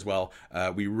 always here as well.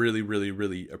 We really, really,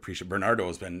 really appreciate. Bernardo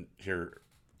has been here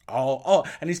all,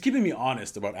 and he's keeping me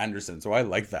honest about Anderson, so I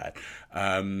like that.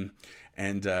 And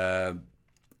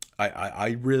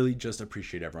I really just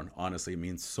appreciate everyone. Honestly, it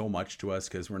means so much to us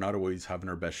because we're not always having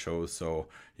our best shows. So,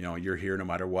 you know, you're here no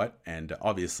matter what. And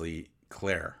obviously,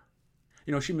 Claire,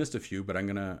 you know, she missed a few, but I'm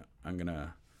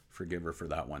gonna forgive her for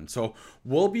that one. So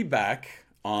we'll be back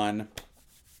on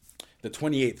the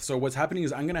 28th. So what's happening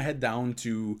is I'm gonna head down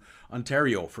to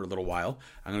Ontario for a little while.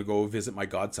 I'm gonna go visit my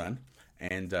godson,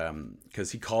 and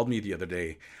because he called me the other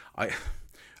day. I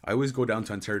always go down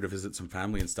to Ontario to visit some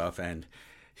family and stuff, and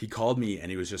he called me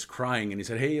and he was just crying, and he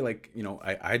said, hey, like, you know,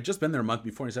 I had just been there a month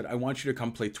before, and he said, I want you to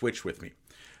come play Twitch with me.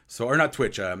 So, or not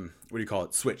Twitch, what do you call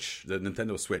it? Switch, the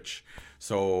Nintendo Switch.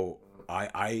 So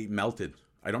I melted.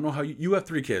 I don't know how you have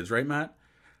 3 kids, right, Matt?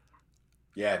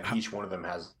 Yeah, and each one of them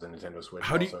has the Nintendo Switch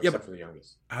except for the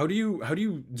youngest. How do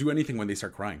you do anything when they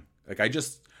start crying? Like,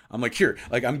 I'm like, here,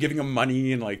 like, I'm giving them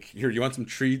money and like, here, you want some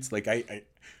treats? Like,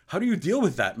 how do you deal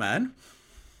with that, man?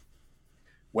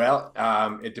 Well,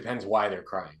 it depends why they're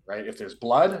crying, right? If there's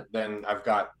blood, then I've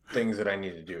got things that I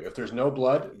need to do. If there's no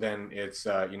blood, then it's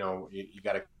you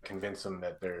got to convince them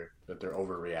that they're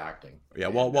overreacting. Yeah,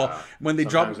 well, when they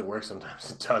sometimes it works,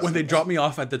 sometimes it doesn't. When they dropped me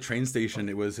off at the train station,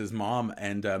 it was his mom,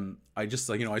 and I just,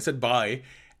 like, you know, I said bye.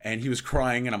 And he was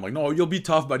crying, and I'm like, no, you'll be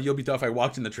tough, buddy. You'll be tough. I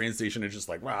walked in the train station, and just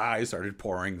like, I started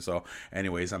pouring. So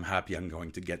anyways, I'm happy I'm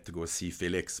going to get to go see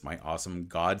Felix, my awesome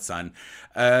godson.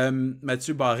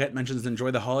 Mathieu Barrette mentions, enjoy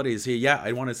the holidays. Hey, yeah,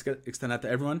 I want to extend that to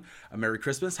everyone. A Merry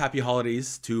Christmas. Happy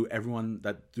holidays to everyone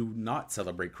that do not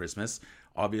celebrate Christmas.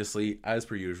 Obviously, as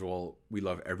per usual, we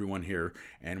love everyone here,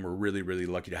 and we're really, really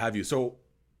lucky to have you. So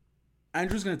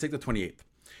Andrew's going to take the 28th.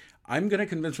 I'm going to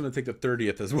convince him to take the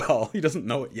 30th as well. He doesn't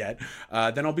know it yet.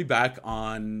 Then I'll be back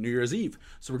on New Year's Eve.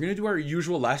 So we're going to do our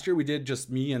usual. Last year we did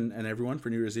just me and everyone for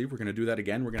New Year's Eve. We're going to do that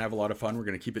again. We're going to have a lot of fun. We're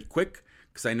going to keep it quick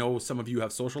because I know some of you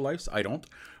have social lives. I don't.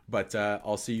 But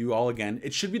I'll see you all again.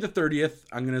 It should be the 30th.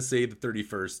 I'm going to say the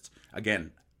 31st.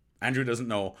 Again, Andrew doesn't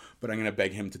know, but I'm going to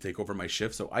beg him to take over my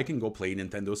shift so I can go play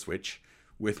Nintendo Switch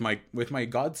with my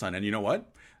godson. And you know what?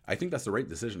 I think that's the right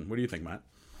decision. What do you think, Matt?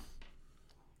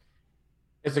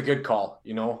 It's a good call.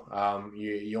 You know,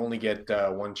 you only get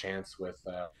one chance with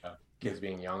kids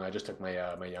being young. I just took my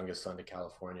my youngest son to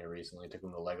California recently. Took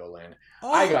him to Legoland.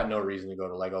 Oh. I got no reason to go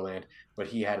to Legoland, but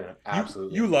he had an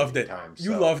absolutely you loved it. Time.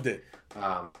 You loved it.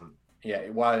 Yeah,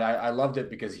 well, I loved it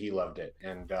because he loved it,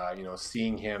 and you know,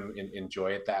 seeing him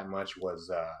enjoy it that much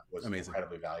was amazing.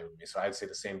 Incredibly valuable to me. So I'd say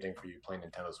the same thing for you playing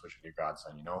Nintendo Switch with your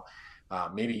godson. You know,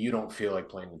 maybe you don't feel like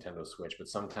playing Nintendo Switch, but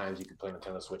sometimes you can play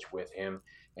Nintendo Switch with him,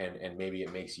 and maybe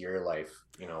it makes your life,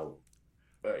 you know,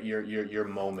 your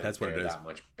moment that's what it is. That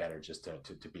much better just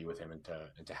to be with him and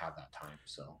to have that time.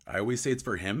 So I always say it's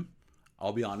for him.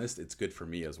 I'll be honest, it's good for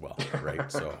me as well,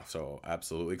 right? so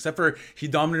absolutely. Except for he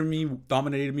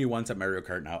dominated me once at Mario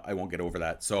Kart. Now I won't get over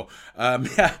that. So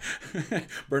yeah.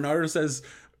 Bernardo says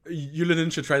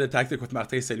Yulinen should try the tactic with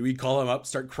Martin Saint Louis. Call him up,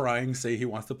 start crying, say he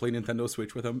wants to play Nintendo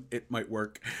Switch with him. It might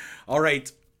work. All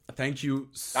right. Thank you.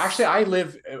 Actually, I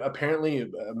live, apparently,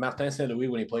 Martin Saint Louis,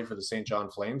 when he played for the St. John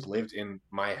Flames, lived in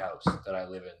my house that I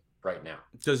live in right now.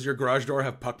 Does your garage door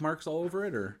have puck marks all over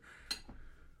it, or?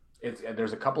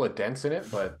 There's a couple of dents in it,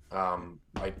 but I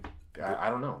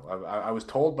don't know. I was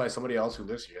told by somebody else who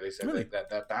lives here. They said really?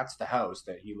 that's the house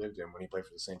that he lived in when he played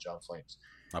for the St. John Flames.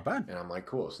 Not bad. And I'm like,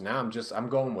 cool. So now I'm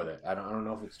going with it. I don't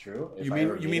know if it's true. You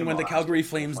mean when the Calgary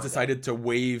Flames decided to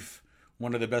waive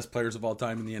one of the best players of all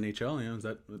time in the NHL?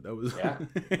 Yeah, that was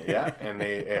yeah, and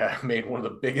they made one of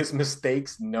the biggest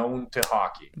mistakes known to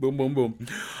hockey. Boom, boom, boom.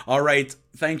 All right,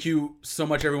 thank you so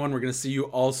much, everyone. We're gonna see you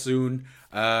all soon.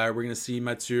 We're gonna see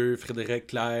Mathieu, Frédéric,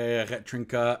 Claire,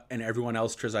 Trinka, and everyone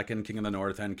else, Trizakin, King of the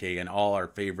North, NK, and all our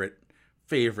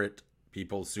favorite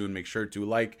people soon. Make sure to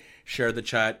like, share the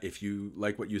chat. If you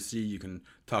like what you see, you can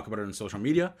talk about it on social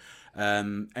media.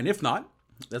 And if not,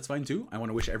 that's fine too. I want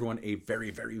to wish everyone a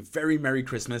very, very, very Merry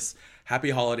Christmas.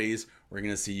 Happy holidays. We're going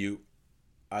to see you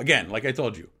again, like I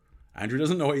told you. Andrew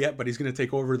doesn't know it yet, but he's going to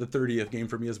take over the 30th game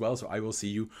for me as well. So I will see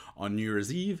you on New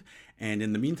Year's Eve. And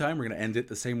in the meantime, we're going to end it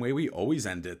the same way we always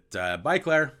end it. Bye,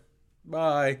 Claire.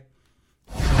 Bye.